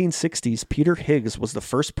 1960s, Peter Higgs was the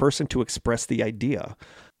first person to express the idea.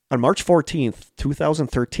 On March 14th,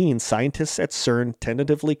 2013, scientists at CERN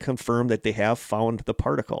tentatively confirmed that they have found the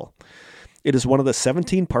particle. It is one of the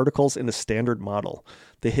 17 particles in the Standard Model.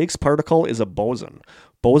 The Higgs particle is a boson.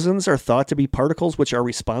 Bosons are thought to be particles which are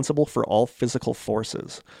responsible for all physical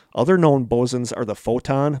forces. Other known bosons are the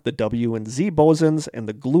photon, the W and Z bosons, and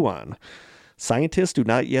the gluon. Scientists do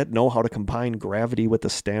not yet know how to combine gravity with the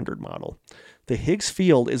Standard Model. The Higgs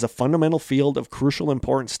field is a fundamental field of crucial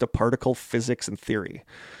importance to particle physics and theory.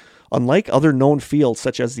 Unlike other known fields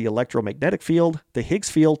such as the electromagnetic field, the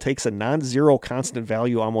Higgs field takes a non-zero constant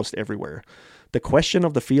value almost everywhere. The question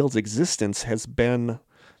of the field's existence has been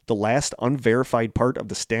the last unverified part of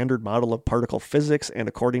the Standard Model of particle physics, and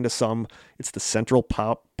according to some, it's the central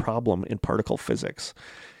problem in particle physics.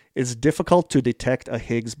 It's difficult to detect a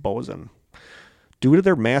Higgs boson. Due to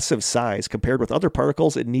their massive size, compared with other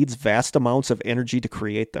particles, it needs vast amounts of energy to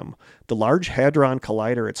create them. The Large Hadron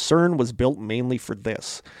Collider at CERN was built mainly for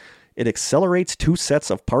this. It accelerates two sets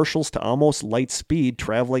of partials to almost light speed,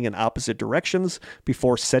 traveling in opposite directions,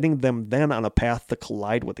 before setting them then on a path to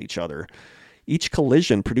collide with each other. Each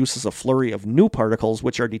collision produces a flurry of new particles,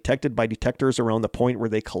 which are detected by detectors around the point where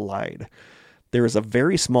they collide. There is a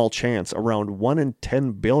very small chance, around 1 in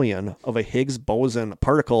 10 billion, of a Higgs boson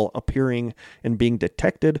particle appearing and being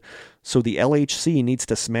detected, so the LHC needs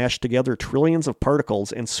to smash together trillions of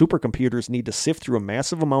particles, and supercomputers need to sift through a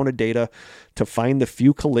massive amount of data to find the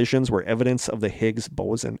few collisions where evidence of the Higgs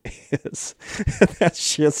boson is.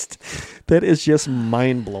 That is just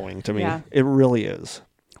mind-blowing to me. Yeah. It really is.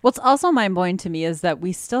 What's also mind-blowing to me is that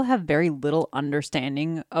we still have very little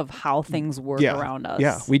understanding of how things work around us.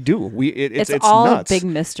 Yeah, we do. It's all nuts. A big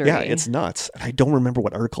mystery. Yeah, it's nuts. And I don't remember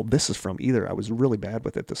what article this is from either. I was really bad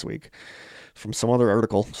with it this week. From some other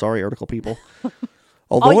article. Sorry, article people.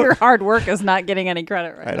 All your hard work is not getting any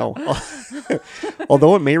credit right I now. know.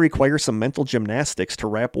 Although it may require some mental gymnastics to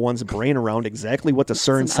wrap one's brain around exactly what the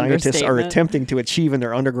CERN scientists are attempting to achieve in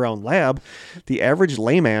their underground lab, the average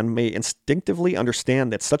layman may instinctively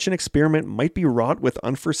understand that such an experiment might be wrought with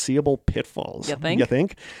unforeseeable pitfalls. You think? You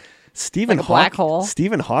think? Stephen black hole.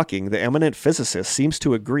 Stephen Hawking, the eminent physicist, seems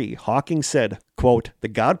to agree. Hawking said, quote, "The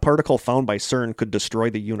God particle found by CERN could destroy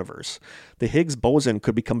the universe. The Higgs boson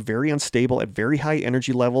could become very unstable at very high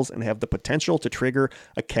energy levels and have the potential to trigger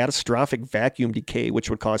a catastrophic vacuum decay, which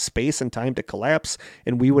would cause space and time to collapse,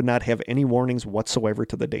 and we would not have any warnings whatsoever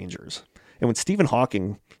to the dangers." And when Stephen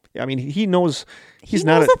Hawking, I mean, he knows he's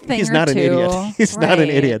not an idiot. He's not an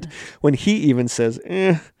idiot. When he even says,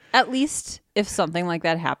 At least if something like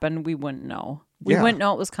that happened, we wouldn't know. We wouldn't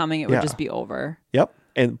know it was coming. It would just be over. Yep.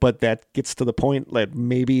 But that gets to the point that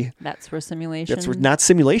maybe that's where simulation. That's where, not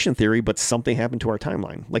simulation theory, but something happened to our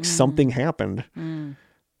timeline. Like something happened,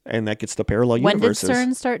 and that gets to parallel universes. When did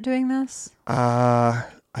CERN start doing this?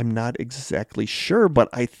 I'm not exactly sure, but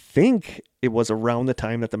I think it was around the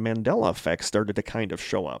time that the Mandela Effect started to kind of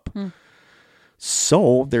show up.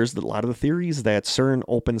 So there's a lot of the theories that CERN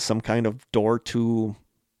opened some kind of door to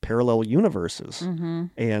parallel universes,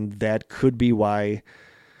 and that could be why,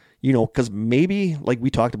 because maybe, like we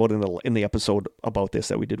talked about in the episode about this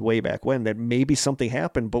that we did way back when, that maybe something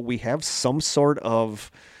happened, but we have some sort of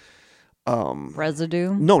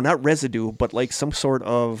residue. No, not residue, but like some sort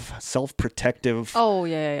of self-protective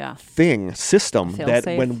system that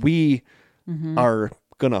safe. When we are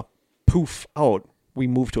gonna poof out, we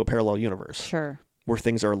move to a parallel universe. Sure. Where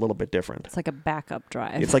things are a little bit different. It's like a backup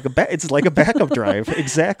drive. It's like a backup drive.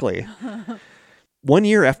 Exactly. 1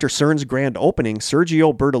 year after CERN's grand opening,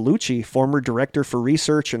 Sergio Bertolucci, former director for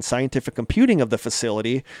research and scientific computing of the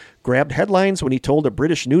facility, grabbed headlines when he told a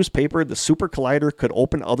British newspaper the super collider could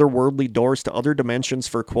open otherworldly doors to other dimensions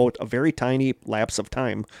for, quote, a very tiny lapse of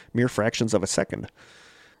time, mere fractions of a second.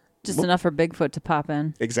 Just enough for Bigfoot to pop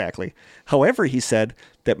in. Exactly. However, he said,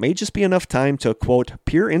 that may just be enough time to, quote,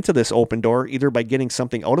 peer into this open door, either by getting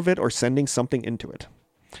something out of it or sending something into it.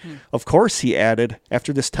 Of course, he added,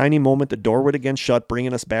 after this tiny moment, the door would again shut,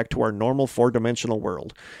 bringing us back to our normal four-dimensional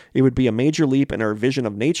world. It would be a major leap in our vision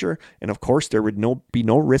of nature, and of course, there would be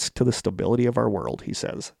no risk to the stability of our world, he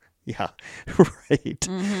says. Yeah, right.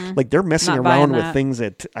 Like they're messing around with things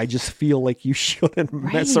that I just feel like you shouldn't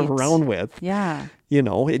mess around with. Yeah.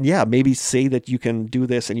 And maybe say that you can do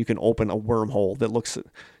this and you can open a wormhole that looks,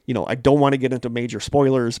 I don't want to get into major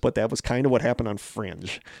spoilers, but that was kind of what happened on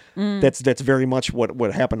Fringe. That's very much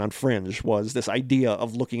what happened on Fringe, was this idea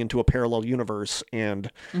of looking into a parallel universe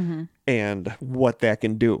and what that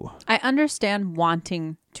can do. I understand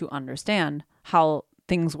wanting to understand how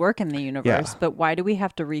things work in the universe, but why do we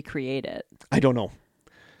have to recreate it? I don't know.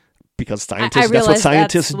 Because scientists, that's what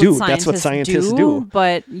scientists do. That's what scientists do.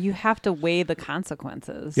 But you have to weigh the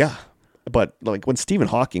consequences. Yeah. But like when Stephen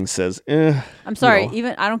Hawking says, I'm sorry,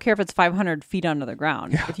 even I don't care if it's 500 feet under the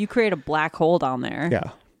ground. Yeah. If you create a black hole down there. Yeah.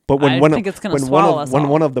 But I think it's going to swallow us all.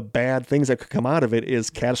 One of the bad things that could come out of it is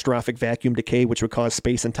catastrophic vacuum decay, which would cause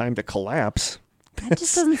space and time to collapse. That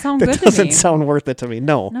just doesn't sound good to me. That doesn't sound worth it to me.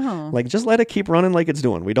 No. Like, just let it keep running like it's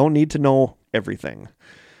doing. We don't need to know everything.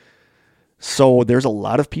 So there's a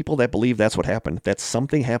lot of people that believe that's what happened. That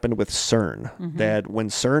something happened with CERN. That when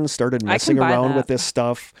CERN started messing around with this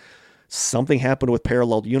stuff, something happened with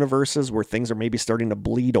parallel universes where things are maybe starting to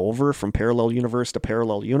bleed over from parallel universe to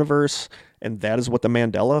parallel universe. And that is what the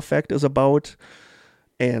Mandela Effect is about.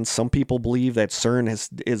 And some people believe that CERN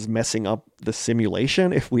is messing up the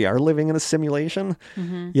simulation if we are living in a simulation,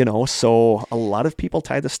 so a lot of people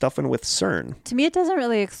tie this stuff in with CERN. To me, it doesn't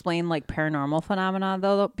really explain like paranormal phenomena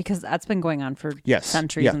though, because that's been going on for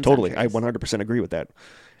centuries. Yeah, totally. I 100% agree with that.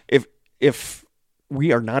 If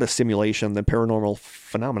we are not a simulation, then paranormal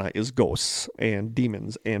phenomena is ghosts and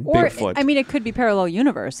demons and Bigfoot. I mean, it could be parallel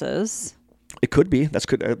universes. It could be.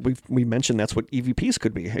 We mentioned that's what EVPs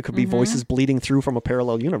could be. It could be voices bleeding through from a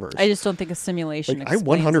parallel universe. I just don't think a simulation. I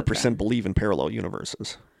 100% believe in parallel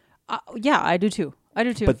universes. Yeah, I do too.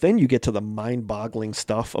 But then you get to the mind-boggling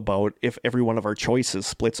stuff about if every one of our choices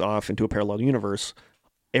splits off into a parallel universe.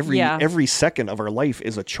 Every second of our life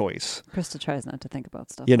is a choice. Krista tries not to think about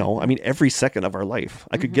stuff. I mean, every second of our life.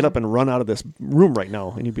 I could get up and run out of this room right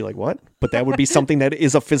now, and you'd be like, what? But that would be something that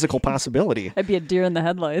is a physical possibility. I'd be a deer in the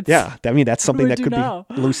headlights. Yeah. I mean, that's something that could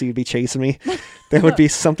be, Lucy would be chasing me. That would be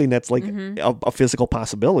something that's like a physical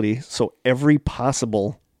possibility. So every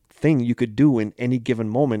possible thing you could do in any given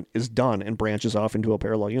moment is done and branches off into a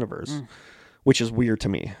parallel universe, which is weird to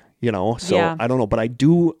me. So I don't know, but I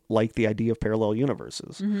do like the idea of parallel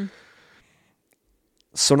universes.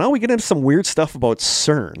 So now we get into some weird stuff about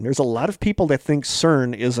CERN. There's a lot of people that think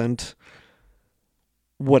CERN isn't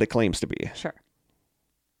what it claims to be. Sure.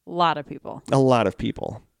 A lot of people. A lot of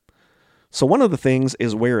people. So one of the things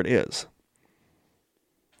is where it is.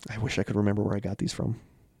 I wish I could remember where I got these from.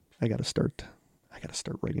 I got to start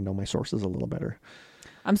writing down my sources a little better.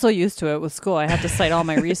 I'm so used to it with school. I have to cite all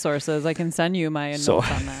my resources. I can send you my notes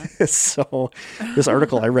on that. So this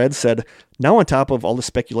article I read said, now on top of all the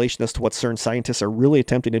speculation as to what CERN scientists are really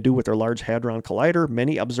attempting to do with their Large Hadron Collider,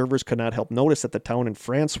 many observers could not help notice that the town in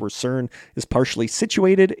France where CERN is partially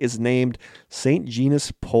situated is named St.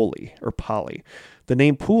 Genus Poli, or Poli. The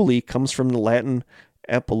name Puli comes from the Latin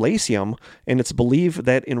Apulacium, and it's believed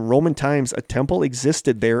that in Roman times a temple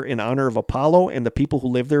existed there in honor of Apollo, and the people who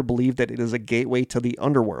live there believe that it is a gateway to the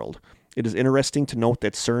underworld. It is interesting to note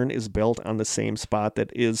that CERN is built on the same spot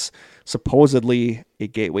that is supposedly a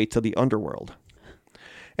gateway to the underworld.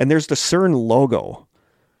 And there's the CERN logo,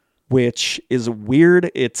 which is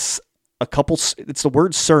weird. It's the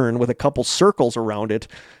word CERN with a couple circles around it,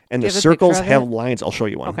 and the circles have lines. I'll show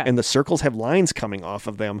you one. Okay. And the circles have lines coming off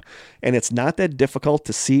of them, and it's not that difficult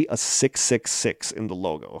to see a 666 in the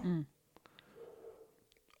logo.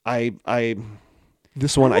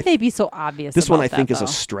 This one, Why would they be so obvious? This about one I that, think though? is a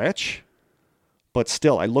stretch, but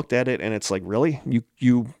still, I looked at it and it's like, really,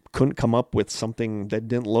 you couldn't come up with something that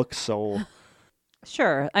didn't look so.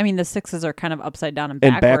 Sure. I mean, the sixes are kind of upside down and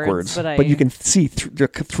backwards. But you can see there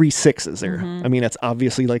are 3 6s there. I mean, it's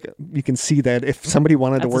obviously like, you can see that if somebody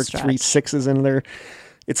wanted to work 3 6s in there,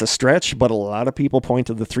 it's a stretch, but a lot of people point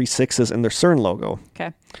to the 3 6s in their CERN logo.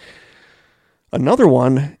 Okay. Another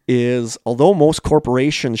one is, although most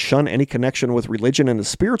corporations shun any connection with religion in the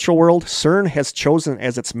spiritual world, CERN has chosen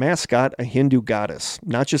as its mascot a Hindu goddess.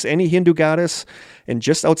 Not just any Hindu goddess, and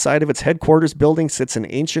just outside of its headquarters building sits an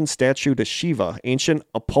ancient statue to Shiva, ancient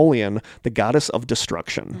Apollyon, the goddess of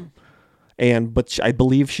destruction. But I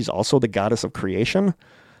believe she's also the goddess of creation.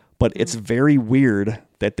 But it's very weird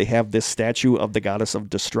that they have this statue of the goddess of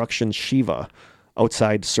destruction, Shiva,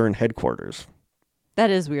 outside CERN headquarters. That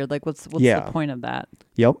is weird. Like, what's the point of that?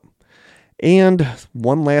 Yep. And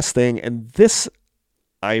one last thing, and this,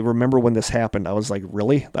 I remember when this happened, I was like,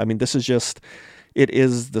 really? I mean, it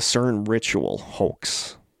is the CERN ritual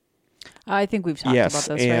hoax. I think we've talked about this,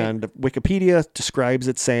 right? And Wikipedia describes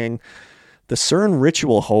it saying, the CERN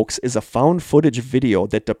ritual hoax is a found footage video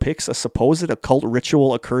that depicts a supposed occult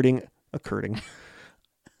ritual occurring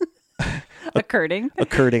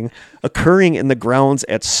in the grounds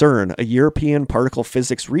at CERN, a European particle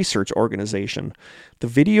physics research organization. The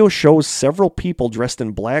video shows several people dressed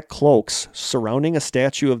in black cloaks surrounding a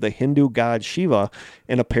statue of the Hindu god Shiva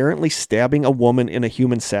and apparently stabbing a woman in a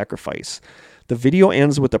human sacrifice. The video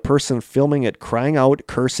ends with the person filming it crying out,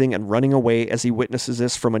 cursing, and running away as he witnesses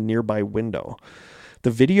this from a nearby window. The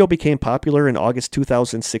video became popular in August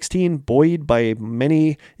 2016, buoyed by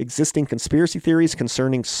many existing conspiracy theories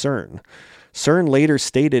concerning CERN. CERN later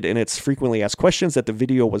stated in its frequently asked questions that the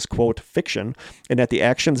video was, quote, fiction, and that the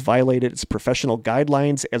actions violated its professional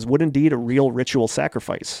guidelines, as would indeed a real ritual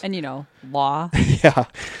sacrifice. And, law. Yeah.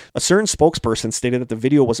 A CERN spokesperson stated that the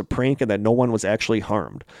video was a prank and that no one was actually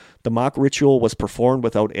harmed. The mock ritual was performed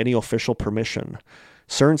without any official permission.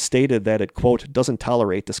 CERN stated that it, quote, doesn't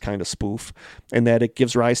tolerate this kind of spoof, and that it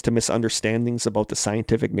gives rise to misunderstandings about the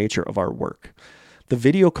scientific nature of our work. The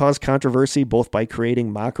video caused controversy both by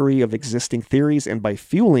creating mockery of existing theories and by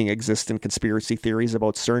fueling existing conspiracy theories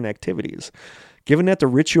about CERN activities. Given that the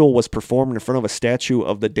ritual was performed in front of a statue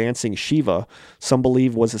of the dancing Shiva, some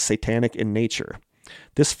believe was satanic in nature.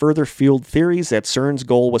 This further fueled theories that CERN's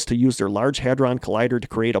goal was to use their Large Hadron Collider to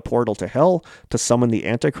create a portal to hell, to summon the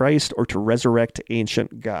Antichrist, or to resurrect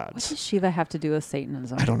ancient gods. What does Shiva have to do with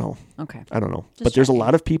Satanism? I don't know. Okay. I don't know. Just but there's a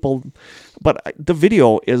lot of people. But the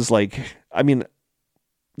video is like, I mean,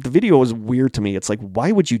 the video is weird to me. It's like,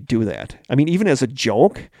 why would you do that? I mean, even as a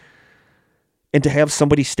joke, and to have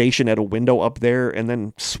somebody stationed at a window up there and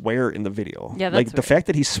then swear in the video. Yeah, that's like weird. The fact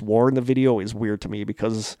that he swore in the video is weird to me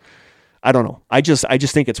because I don't know. I just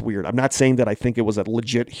think it's weird. I'm not saying that I think it was a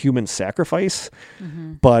legit human sacrifice,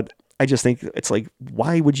 but I just think it's like,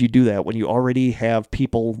 why would you do that when you already have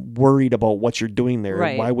people worried about what you're doing there?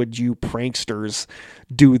 Right. Why would you pranksters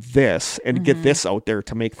do this and get this out there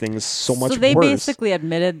to make things so much worse? So they basically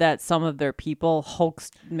admitted that some of their people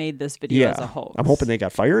made this video as a hoax. I'm hoping they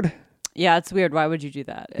got fired. Yeah, it's weird. Why would you do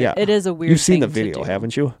that? Yeah. It is a weird You've seen the thing to video, do.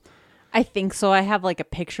 haven't you? I think so. I have like a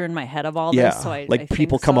picture in my head of all Yeah, this. So I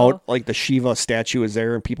people think come so. out, like the Shiva statue is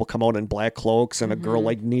there and people come out in black cloaks and a girl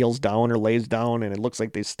like kneels down or lays down and it looks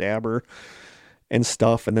like they stab her and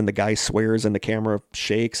stuff. And then the guy swears and the camera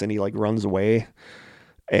shakes and he like runs away.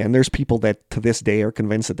 And there's people that to this day are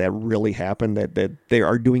convinced that that really happened, that they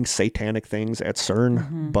are doing satanic things at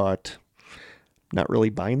CERN, but not really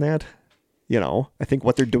buying that. You know, I think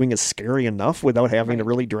what they're doing is scary enough without having to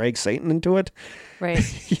really drag Satan into it. Right.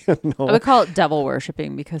 You know? I would call it devil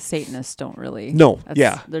worshiping because Satanists don't really. No.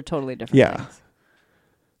 Yeah. They're totally different things.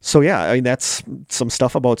 So, yeah, I mean, that's some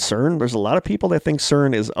stuff about CERN. There's a lot of people that think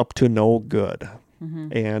CERN is up to no good.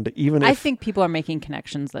 And even if... I think people are making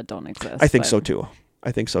connections that don't exist. I think so,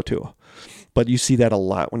 too. But you see that a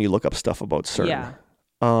lot when you look up stuff about CERN. Yeah.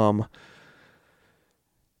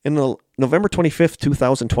 In the November 25th,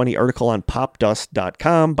 2020 article on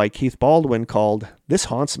popdust.com by Keith Baldwin called "This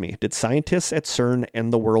Haunts Me. Did Scientists at CERN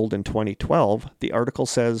End the World in 2012?" The article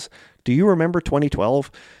says, "Do you remember 2012?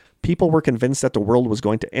 People were convinced that the world was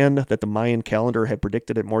going to end, that the Mayan calendar had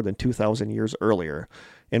predicted it more than 2,000 years earlier.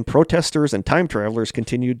 And protesters and time travelers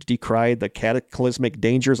continued to decry the cataclysmic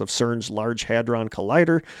dangers of CERN's Large Hadron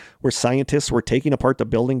Collider, where scientists were taking apart the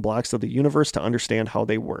building blocks of the universe to understand how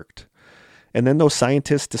they worked. And then those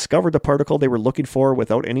scientists discovered the particle they were looking for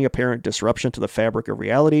without any apparent disruption to the fabric of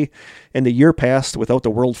reality, and the year passed without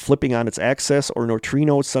the world flipping on its axis or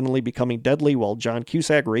neutrinos suddenly becoming deadly while John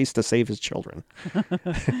Cusack raced to save his children."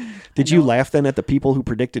 Did you laugh then at the people who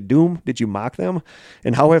predicted doom? Did you mock them?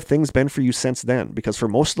 And how have things been for you since then? Because for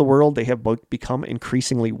most of the world, they have become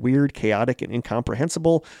increasingly weird, chaotic, and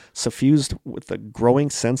incomprehensible, suffused with a growing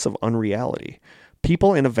sense of unreality.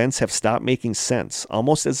 People and events have stopped making sense,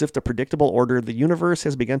 almost as if the predictable order of the universe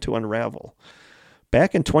has begun to unravel.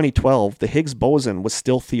 Back in 2012, the Higgs boson was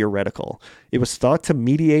still theoretical. It was thought to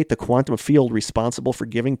mediate the quantum field responsible for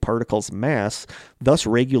giving particles mass, thus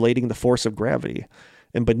regulating the force of gravity.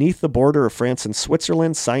 And beneath the border of France and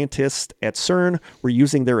Switzerland, scientists at CERN were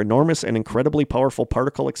using their enormous and incredibly powerful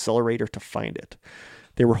particle accelerator to find it.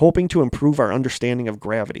 They were hoping to improve our understanding of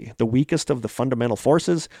gravity, the weakest of the fundamental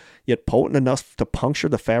forces, yet potent enough to puncture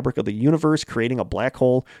the fabric of the universe, creating a black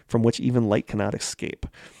hole from which even light cannot escape.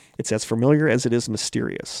 It's as familiar as it is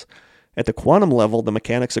mysterious. At the quantum level, the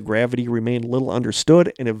mechanics of gravity remain little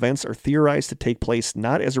understood, and events are theorized to take place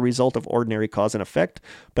not as a result of ordinary cause and effect,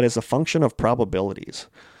 but as a function of probabilities.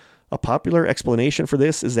 A popular explanation for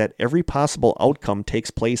this is that every possible outcome takes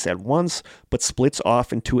place at once, but splits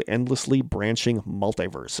off into endlessly branching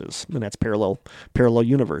multiverses. And that's parallel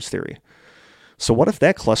universe theory. So what if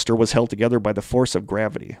that cluster was held together by the force of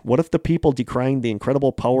gravity? What if the people decrying the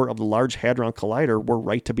incredible power of the Large Hadron Collider were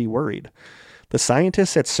right to be worried? The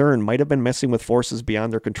scientists at CERN might have been messing with forces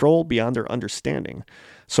beyond their control, beyond their understanding.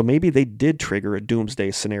 So maybe they did trigger a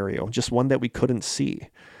doomsday scenario, just one that we couldn't see.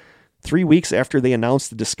 3 weeks after they announced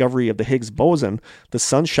the discovery of the Higgs boson, the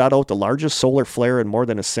sun shot out the largest solar flare in more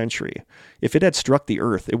than a century. If it had struck the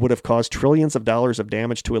Earth, it would have caused trillions of dollars of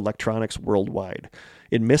damage to electronics worldwide.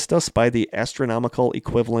 It missed us by the astronomical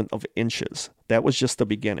equivalent of inches. That was just the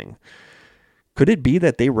beginning. Could it be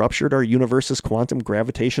that they ruptured our universe's quantum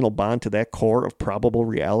gravitational bond to that core of probable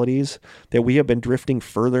realities? That we have been drifting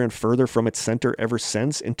further and further from its center ever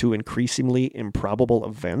since into increasingly improbable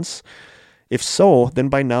events? If so, then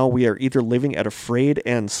by now we are either living at a frayed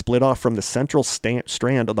end split off from the central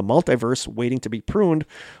strand of the multiverse waiting to be pruned,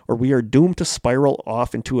 or we are doomed to spiral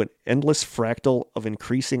off into an endless fractal of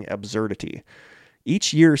increasing absurdity.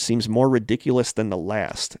 Each year seems more ridiculous than the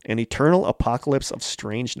last, an eternal apocalypse of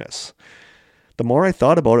strangeness. The more I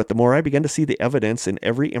thought about it, the more I began to see the evidence in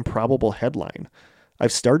every improbable headline.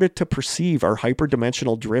 I've started to perceive our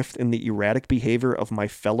hyperdimensional drift in the erratic behavior of my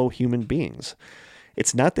fellow human beings.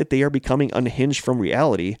 It's not that they are becoming unhinged from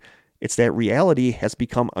reality, it's that reality has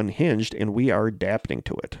become unhinged and we are adapting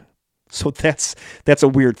to it. So that's a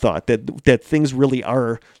weird thought, that things really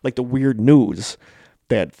are like the weird news,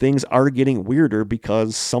 that things are getting weirder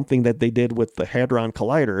because something that they did with the Hadron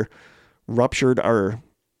Collider ruptured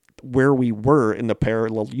where we were in the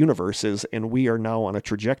parallel universes, and we are now on a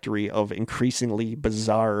trajectory of increasingly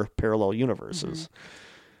bizarre parallel universes.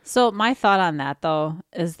 So my thought on that, though,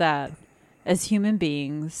 is that as human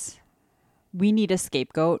beings, we need a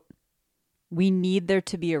scapegoat. We need there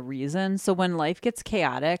to be a reason. So when life gets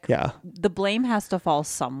chaotic, the blame has to fall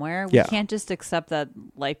somewhere. We can't just accept that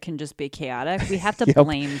life can just be chaotic. We have to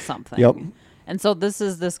blame something. And so this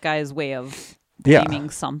is this guy's way of blaming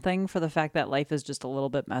something for the fact that life is just a little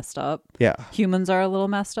bit messed up. Humans are a little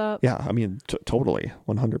messed up. I mean, totally,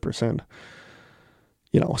 100%.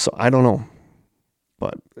 So I don't know.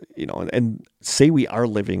 But, and say we are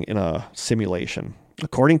living in a simulation.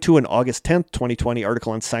 According to an August 10th, 2020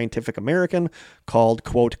 article on Scientific American called,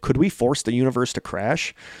 quote, "Could we force the universe to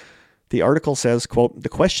crash?" The article says, quote, "The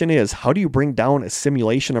question is, how do you bring down a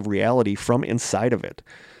simulation of reality from inside of it?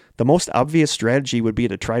 The most obvious strategy would be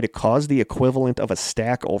to try to cause the equivalent of a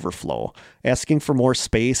stack overflow, asking for more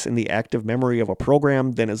space in the active memory of a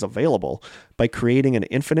program than is available by creating an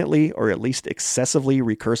infinitely or at least excessively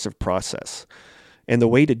recursive process. And the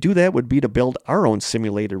way to do that would be to build our own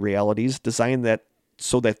simulated realities, designed that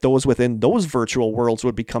so that those within those virtual worlds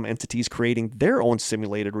would become entities creating their own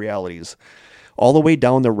simulated realities. All the way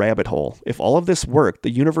down the rabbit hole. If all of this worked, the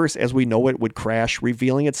universe as we know it would crash,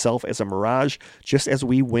 revealing itself as a mirage just as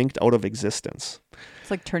we winked out of existence. It's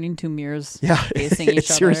like turning two mirrors Yeah, facing each it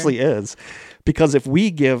seriously is. Because if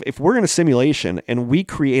we're in a simulation and we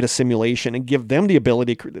create a simulation and give them the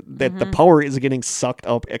ability that the power is getting sucked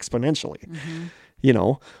up exponentially.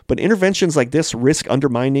 But interventions like this risk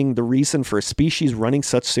undermining the reason for a species running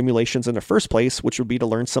such simulations in the first place, which would be to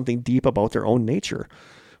learn something deep about their own nature.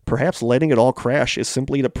 Perhaps letting it all crash is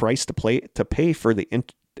simply the price to pay for the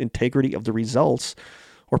integrity of the results,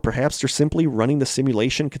 or perhaps they're simply running the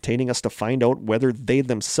simulation containing us to find out whether they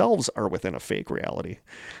themselves are within a fake reality.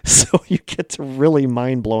 So you get to really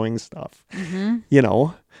mind-blowing stuff,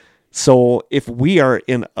 So if we are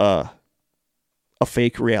in a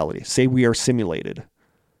fake reality, say we are simulated,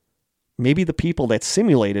 maybe the people that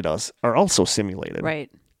simulated us are also simulated. Right.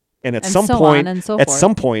 And at And some so point, on and so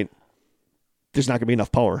forth. There's not going to be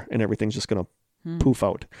enough power and everything's just going to poof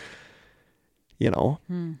out,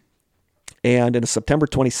 And in a September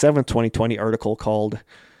 27, 2020 article called,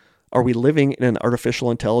 Are We Living in an Artificial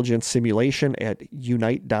Intelligence Simulation at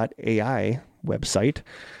Unite.ai website?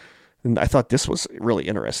 And I thought this was really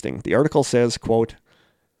interesting. The article says, quote,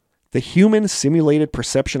 the human simulated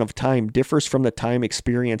perception of time differs from the time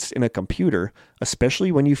experienced in a computer,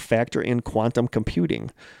 especially when you factor in quantum computing.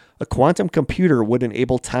 A quantum computer would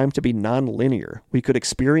enable time to be non-linear. We could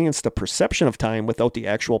experience the perception of time without the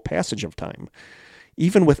actual passage of time.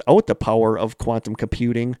 Even without the power of quantum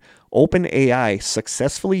computing, OpenAI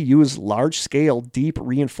successfully used large-scale deep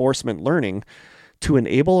reinforcement learning to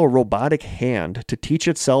enable a robotic hand to teach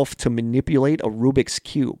itself to manipulate a Rubik's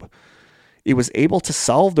Cube. It was able to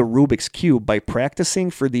solve the Rubik's Cube by practicing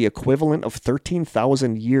for the equivalent of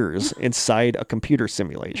 13,000 years inside a computer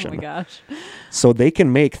simulation. Oh my gosh. So they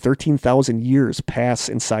can make 13,000 years pass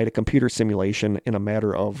inside a computer simulation in a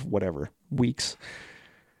matter of whatever, weeks.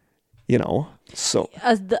 So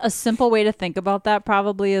a simple way to think about that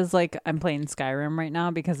probably is like I'm playing Skyrim right now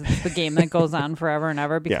because it's the game that goes on forever and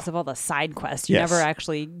ever because of all the side quests. You never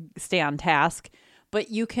actually stay on task, but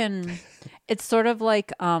it's sort of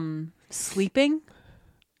like sleeping.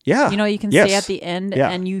 Yeah. You can stay at the end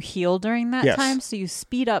and you heal during that Yes. time. So you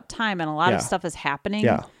speed up time and a lot of stuff is happening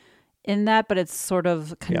in that, but it's sort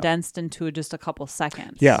of condensed into just a couple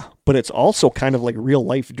seconds. Yeah. But it's also kind of like real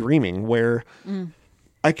life dreaming where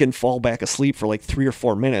I can fall back asleep for like 3 or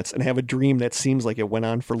 4 minutes and have a dream that seems like it went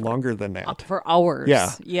on for longer than that. Up for hours.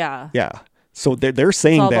 Yeah. Yeah. Yeah. So they're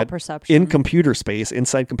saying that perception. in computer space,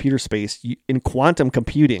 inside computer space, in quantum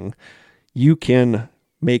computing, you can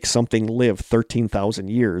make something live 13,000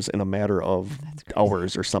 years in a matter of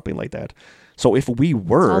hours or something like that. So if we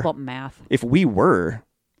were, it's all about math. If we were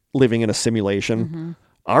living in a simulation,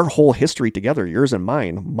 our whole history together, yours and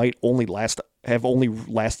mine, might have only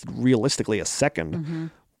lasted realistically a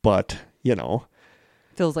second, but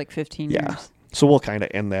feels like 15 years. So we'll kind of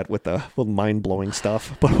end that with the mind-blowing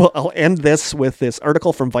stuff. But I'll end this with this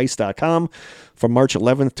article from Vice.com from March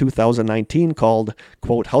 11th, 2019 called,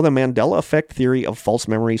 quote, How the Mandela Effect Theory of False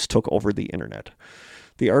Memories Took Over the Internet.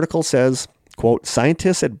 The article says, quote,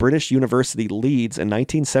 scientists at British University Leeds in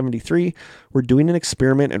 1973 were doing an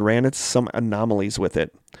experiment and ran into some anomalies with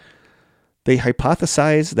it. They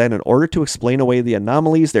hypothesized that in order to explain away the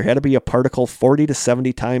anomalies, there had to be a particle 40 to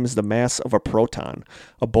 70 times the mass of a proton,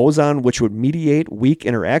 a boson which would mediate weak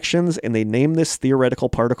interactions, and they named this theoretical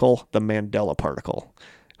particle the Mandela particle,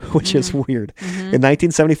 which is weird. In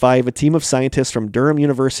 1975, a team of scientists from Durham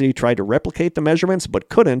University tried to replicate the measurements, but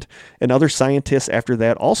couldn't, and other scientists after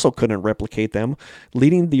that also couldn't replicate them,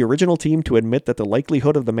 leading the original team to admit that the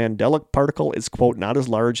likelihood of the Mandela particle is, quote, not as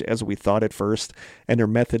large as we thought at first, and their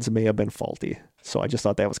methods may have been faulty. So I just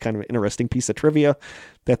thought that was kind of an interesting piece of trivia,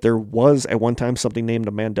 that there was at one time something named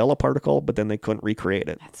a Mandela particle, but then they couldn't recreate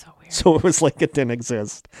it. That's so weird. So it was like it didn't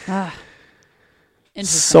exist. Interesting.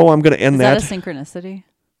 So I'm going to end that. Is that a synchronicity?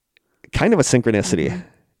 Kind of a synchronicity.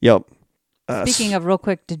 Yep. Speaking of, real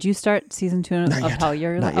quick, did you start season 2 of How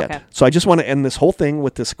You're Not Like? yet. Okay. So I just want to end this whole thing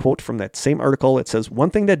with this quote from that same article. It says, one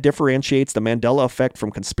thing that differentiates the Mandela effect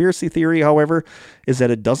from conspiracy theory, however, is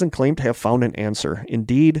that it doesn't claim to have found an answer.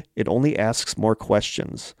 Indeed, it only asks more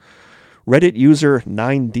questions. Reddit user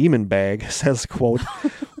 9demonbag says, quote,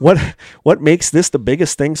 What makes this the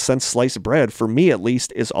biggest thing since sliced bread, for me at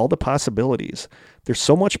least, is all the possibilities. There's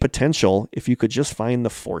so much potential if you could just find the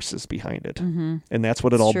forces behind it. Mm-hmm. And that's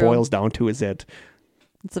what it It's all true. boils down to, is that,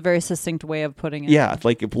 It's a very succinct way of putting it. yeah,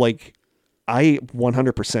 like I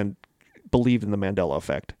 100% believe in the Mandela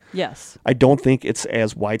effect. Yes. I don't think it's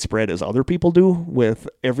as widespread as other people do with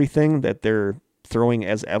everything that they're throwing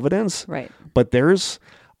as evidence. Right. But there's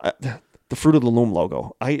the Fruit of the Loom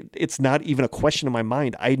logo. It's not even a question in my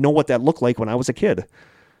mind. I know what that looked like when I was a kid.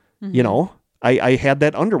 Mm-hmm. You know, I had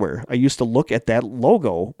that underwear. I used to look at that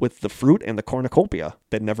logo with the fruit and the cornucopia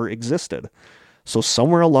that never existed. So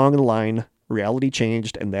somewhere along the line, reality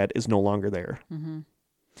changed, and that is no longer there. Mm-hmm.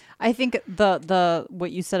 I think the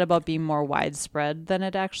what you said about being more widespread than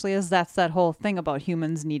it actually is, that's that whole thing about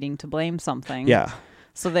humans needing to blame something. Yeah.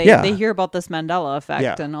 So they hear about this Mandela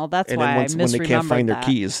effect and all. That's and why then when they can't find their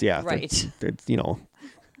keys, right. They're, you know,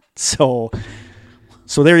 so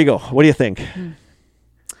there you go. What do you think?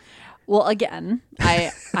 Well, again,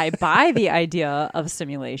 I buy the idea of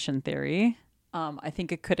simulation theory. I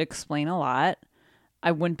think it could explain a lot.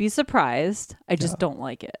 I wouldn't be surprised. I just don't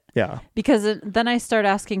like it. Yeah. Because then I start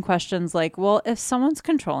asking questions like, well, if someone's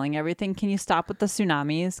controlling everything, can you stop with the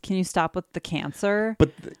tsunamis? Can you stop with the cancer?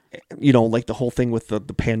 But, you know, like the whole thing with the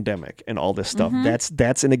pandemic and all this stuff, Mm-hmm.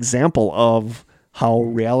 that's an example of how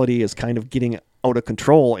reality is kind of getting out of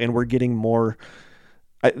control, and we're getting more...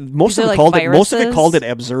 most of it called it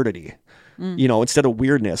absurdity. You know, instead of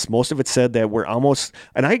weirdness, most of it said that we're almost,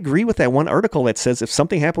 and I agree with that one article that says if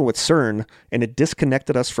something happened with CERN and it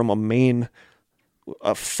disconnected us from a main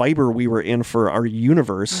fiber we were in for our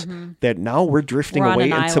universe, that now we're drifting away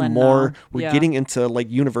into more, we're getting into like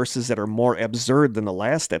universes that are more absurd than the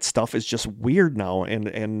last. That stuff is just weird now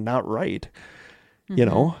and not right, you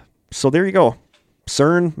know? So there you go.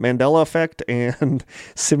 CERN, Mandela Effect, and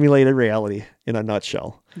simulated reality in a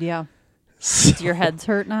nutshell. Yeah. So, Do your heads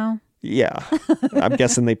hurt now? Yeah, I'm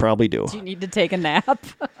guessing they probably do. Do you need to take a nap?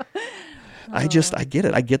 I get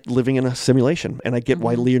it. I get living in a simulation, and I get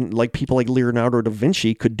why people like Leonardo da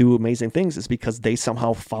Vinci could do amazing things. Is because they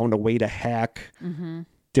somehow found a way to hack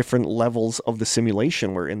different levels of the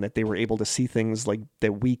simulation we're in, that they were able to see things like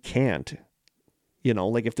that we can't. You know,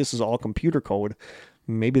 like if this is all computer code,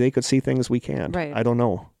 maybe they could see things we can't. Right. I don't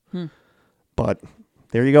know. But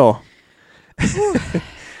there you go.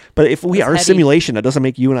 But if we are a simulation, it doesn't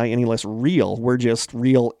make you and I any less real. We're just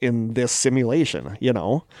real in this simulation, you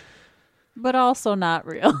know? But also not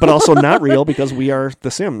real. But also not real, because we are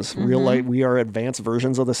the Sims. Real life, we are advanced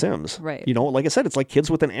versions of the Sims. Right. You know, like I said, it's like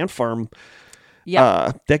kids with an ant farm.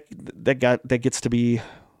 Yeah. That gets to be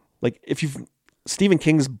like, if you've Stephen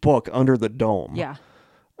King's book Under the Dome. Yeah.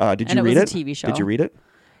 Did you read it? It was a TV show. Did you read it?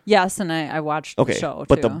 Yes, and I watched the show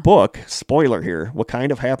but too. the book, spoiler here, what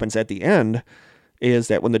kind of happens at the end is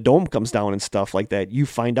that when the dome comes down and stuff like that, you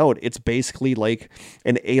find out it's basically like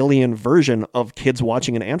an alien version of kids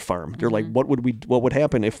watching an ant farm. They're like, what would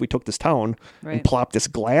happen if we took this town and plopped this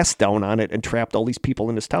glass down on it and trapped all these people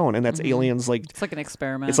in this town? And that's aliens. Like, it's like an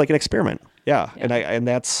experiment. It's like an experiment. Yeah. And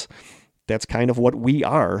that's kind of what we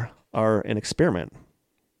are an experiment.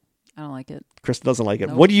 I don't like it. Krista doesn't like it.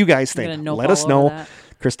 Nope. What do you guys think? Let us know.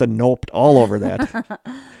 Krista noped all over that.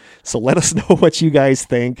 So let us know what you guys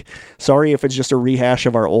think. Sorry if it's just a rehash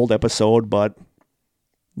of our old episode, but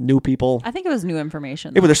new people. I think it was new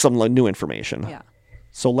information. There's some new information. Yeah.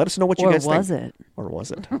 So let us know what you guys think. Or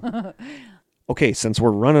was it? Okay, since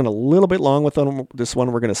we're running a little bit long with this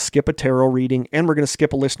one, we're going to skip a tarot reading, and we're going to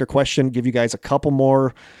skip a listener question, give you guys a couple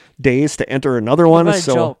more days to enter another one. What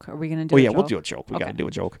about a joke? Are we going to do a joke? We'll do a joke. We got to do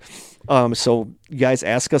a joke. So you guys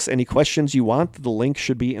ask us any questions you want. The link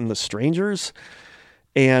should be in the strangers.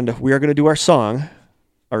 And we are going to do our song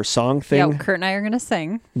thing. Yeah, Kurt and I are going to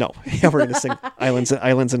sing. No, yeah, we're going to sing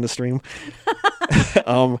Islands in the Stream.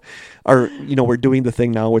 We're doing the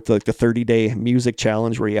thing now with the 30-day music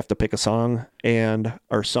challenge where you have to pick a song. And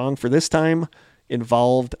our song for this time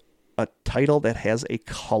involved a title that has a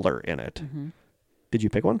color in it. Mm-hmm. Did you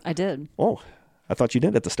pick one? I did. Oh, I thought you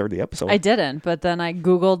did at the start of the episode. I didn't, but then I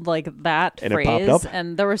Googled like that and phrase, it popped up.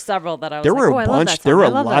 And there were several that I was there like, were oh, a I love bunch. that song. There were a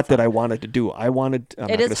love lot that I song. wanted to do. I'm not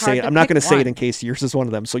going to say it. to I'm not going to say pick it in case yours is one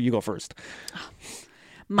of them. So you go first.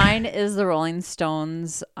 Mine is the Rolling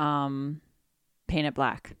Stones, Paint It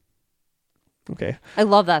Black. Okay. I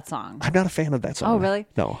love that song. I'm not a fan of that song. Oh, really?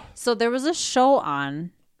 No. So there was a show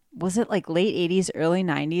on, was it like late 80s, early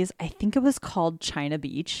 90s? I think it was called China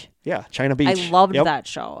Beach. Yeah, China Beach. I loved that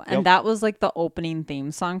show. And that was like the opening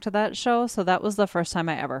theme song to that show. So that was the first time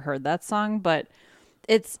I ever heard that song. But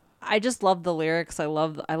I just love the lyrics. I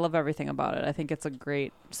love everything about it. I think it's a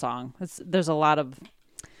great song. There's a lot of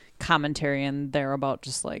commentary in there about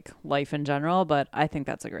just like life in general, but I think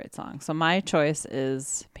that's a great song. So my choice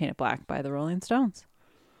is Paint It Black by the Rolling Stones.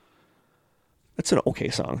 It's an okay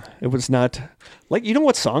song. It was not like, you know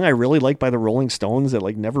what song I really like by the Rolling Stones that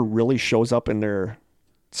like never really shows up in their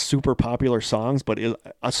super popular songs, but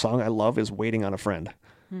a song I love is Waiting on a Friend.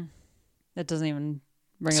 It doesn't even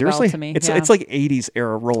ring Seriously? a bell to me. It's like 80s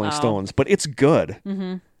era Rolling Stones, but it's good.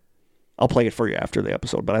 Mm-hmm. I'll play it for you after the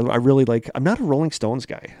episode, but I really like, I'm not a Rolling Stones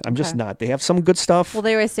guy. I'm just not. They have some good stuff. Well,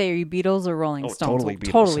 they always say, are you Beatles or Rolling Stones? Totally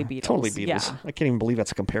Beatles. Totally Beatles. Totally Beatles. Yeah. I can't even believe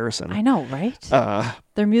that's a comparison. I know, right?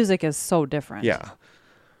 Their music is so different. Yeah.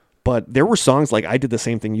 But there were songs like I did the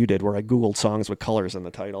same thing you did, where I Googled songs with colors in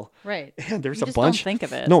the title. Right. And there's you a just bunch. Don't think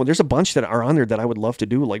of it. No, there's a bunch that are on there that I would love to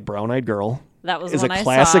do, like Brown Eyed Girl. That was is one a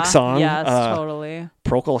classic song. Yes, totally.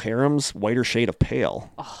 Procol Harum's Whiter Shade of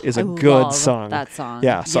Pale is a I good love song. that song.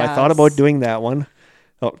 Yeah. So I thought about doing that one.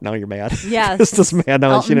 Oh, now you're mad. Yes. Krista's mad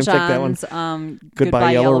now that she didn't pick that one.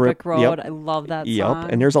 Goodbye Yellow Brick Road. Yep. I love that song.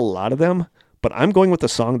 Yep. And there's a lot of them, but I'm going with the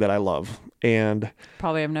song that I love. And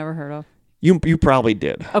probably I've never heard of. You probably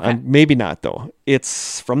did. Okay. Maybe not, though.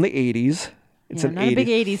 It's from the 80s. It's not a big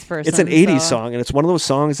 80s person. It's an 80s song, and it's one of those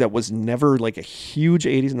songs that was never like a huge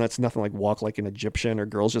 80s, and that's nothing like Walk Like an Egyptian or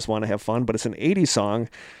Girls Just Want to Have Fun, but it's an 80s song,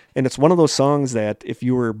 and it's one of those songs that if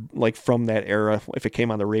you were like from that era, if it came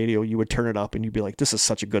on the radio, you would turn it up and you'd be like, this is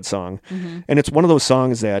such a good song. Mm-hmm. And it's one of those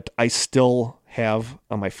songs that I still have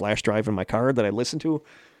on my flash drive in my car that I listen to.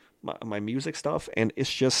 My music stuff, and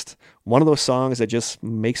it's just one of those songs that just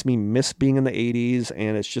makes me miss being in the 80s,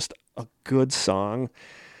 and it's just a good song.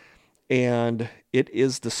 And it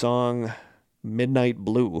is the song Midnight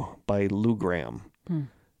Blue by Lou Gramm.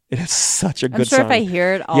 It is such a good song. I'm sure if I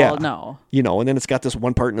hear it, I'll know. You know, and then it's got this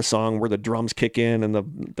one part in the song where the drums kick in and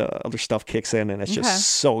the other stuff kicks in, and it's just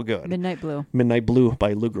so good. Midnight Blue. Midnight Blue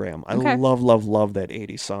by Lou Gramm. I love, love, love that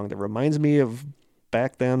 80s song. That reminds me of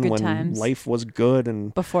back then good when times. Life was good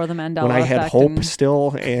and before the Mandela when I had Effect hope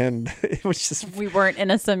still, and it was just we weren't in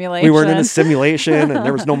a simulation. We weren't in a simulation, and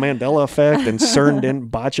there was no Mandela Effect, and CERN didn't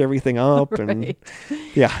botch everything up, and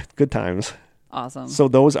yeah, good times. Awesome. So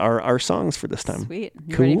those are our songs for this time. Sweet.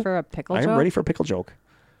 You cool. ready for a pickle joke? I'm ready for a pickle joke.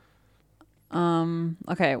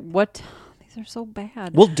 Okay. What? These are so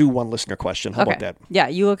bad. We'll do one listener question. How about that? Yeah,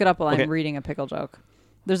 you look it up while I'm reading a pickle joke.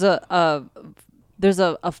 There's a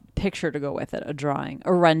picture to go with it, a drawing,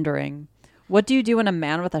 a rendering. What do you do when a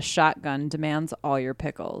man with a shotgun demands all your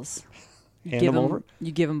pickles? Hand them over?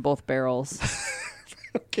 You give him both barrels.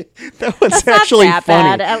 Okay. That one's actually not that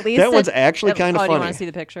funny. bad. At least that one's actually kind of funny. Do you want to see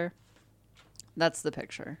the picture? That's the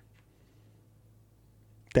picture.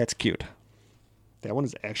 That's cute. That one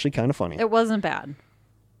is actually kind of funny. It wasn't bad.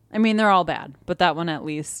 I mean, they're all bad, but that one at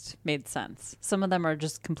least made sense. Some of them are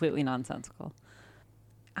just completely nonsensical.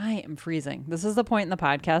 I am freezing. This is the point in the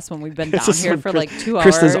podcast when we've been down here for like 2 hours.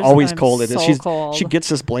 Krista's always cold. So cold. She gets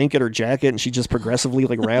this blanket or jacket and she just progressively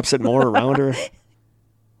like wraps it more around her.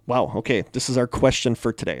 Wow. Okay. This is our question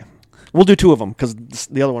for today. We'll do 2 of them because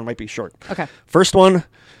the other one might be short. Okay. First one,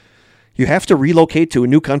 you have to relocate to a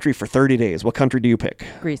new country for 30 days. What country do you pick?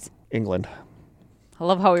 Greece. England. I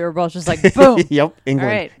love how we were both just like, boom. Yep. England.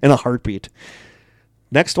 All right. In a heartbeat.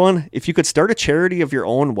 Next one, if you could start a charity of your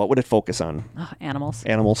own, what would it focus on? Animals.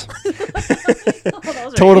 Animals.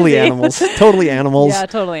 Totally animals. Totally animals. Yeah,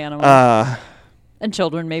 totally animals. And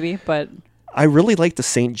children maybe, but... I really like the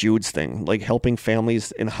St. Jude's thing, like helping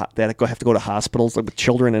families that have to go to hospitals, like with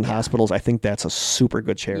children in hospitals. I think that's a super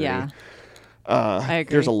good charity. Yeah. I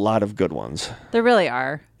agree. There's a lot of good ones. There really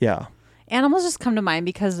are. Yeah. Animals just come to mind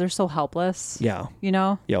because they're so helpless. Yeah. You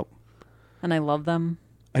know? Yep. And I love them.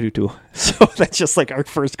 I do too. So that's just like our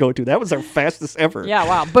first go-to. That was our fastest ever. Yeah,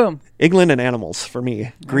 wow. Boom. England and animals for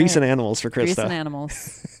me. Greece and animals for Krista. Greece and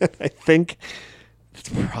animals. I think that's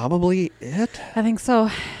probably it. I think so.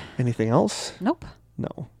 Anything else? Nope.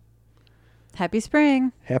 No. Happy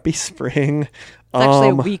spring. Happy spring. It's actually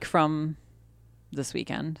a week from this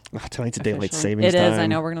weekend. Tonight's a daylight savings time. It is. I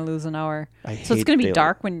know we're going to lose an hour. So it's going to be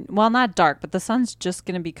dark well, not dark, but the sun's just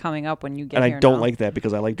going to be coming up when you get here. And I don't like that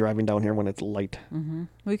because I like driving down here when it's light. Mm-hmm.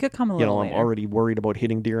 We could come a little later. I'm already worried about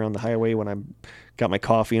hitting deer on the highway when I'm got my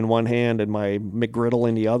coffee in one hand and my McGriddle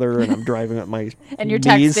in the other, and I'm driving at my and you're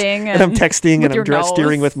knees, texting. And I'm texting and I'm nose.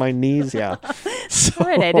 steering with my knees. Yeah. So,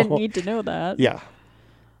 right, I didn't need to know that. Yeah.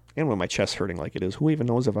 And when my chest's hurting like it is, who even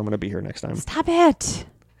knows if I'm going to be here next time? Stop it.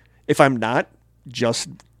 If I'm not, just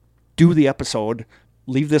do the episode,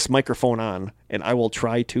 leave this microphone on, and I will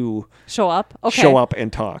try to show up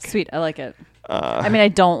and talk. Sweet. I like it. I mean, I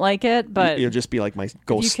don't like it, but it'll just be like my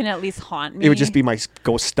ghost. You can at least haunt me. It would just be my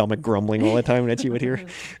ghost stomach grumbling all the time that you would hear.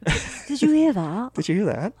 Did you hear that? Did you hear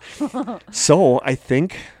that? So I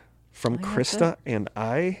think From Krista and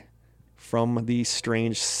I, from the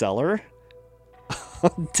strange cellar.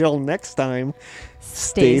 Until next time,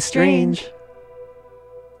 stay strange.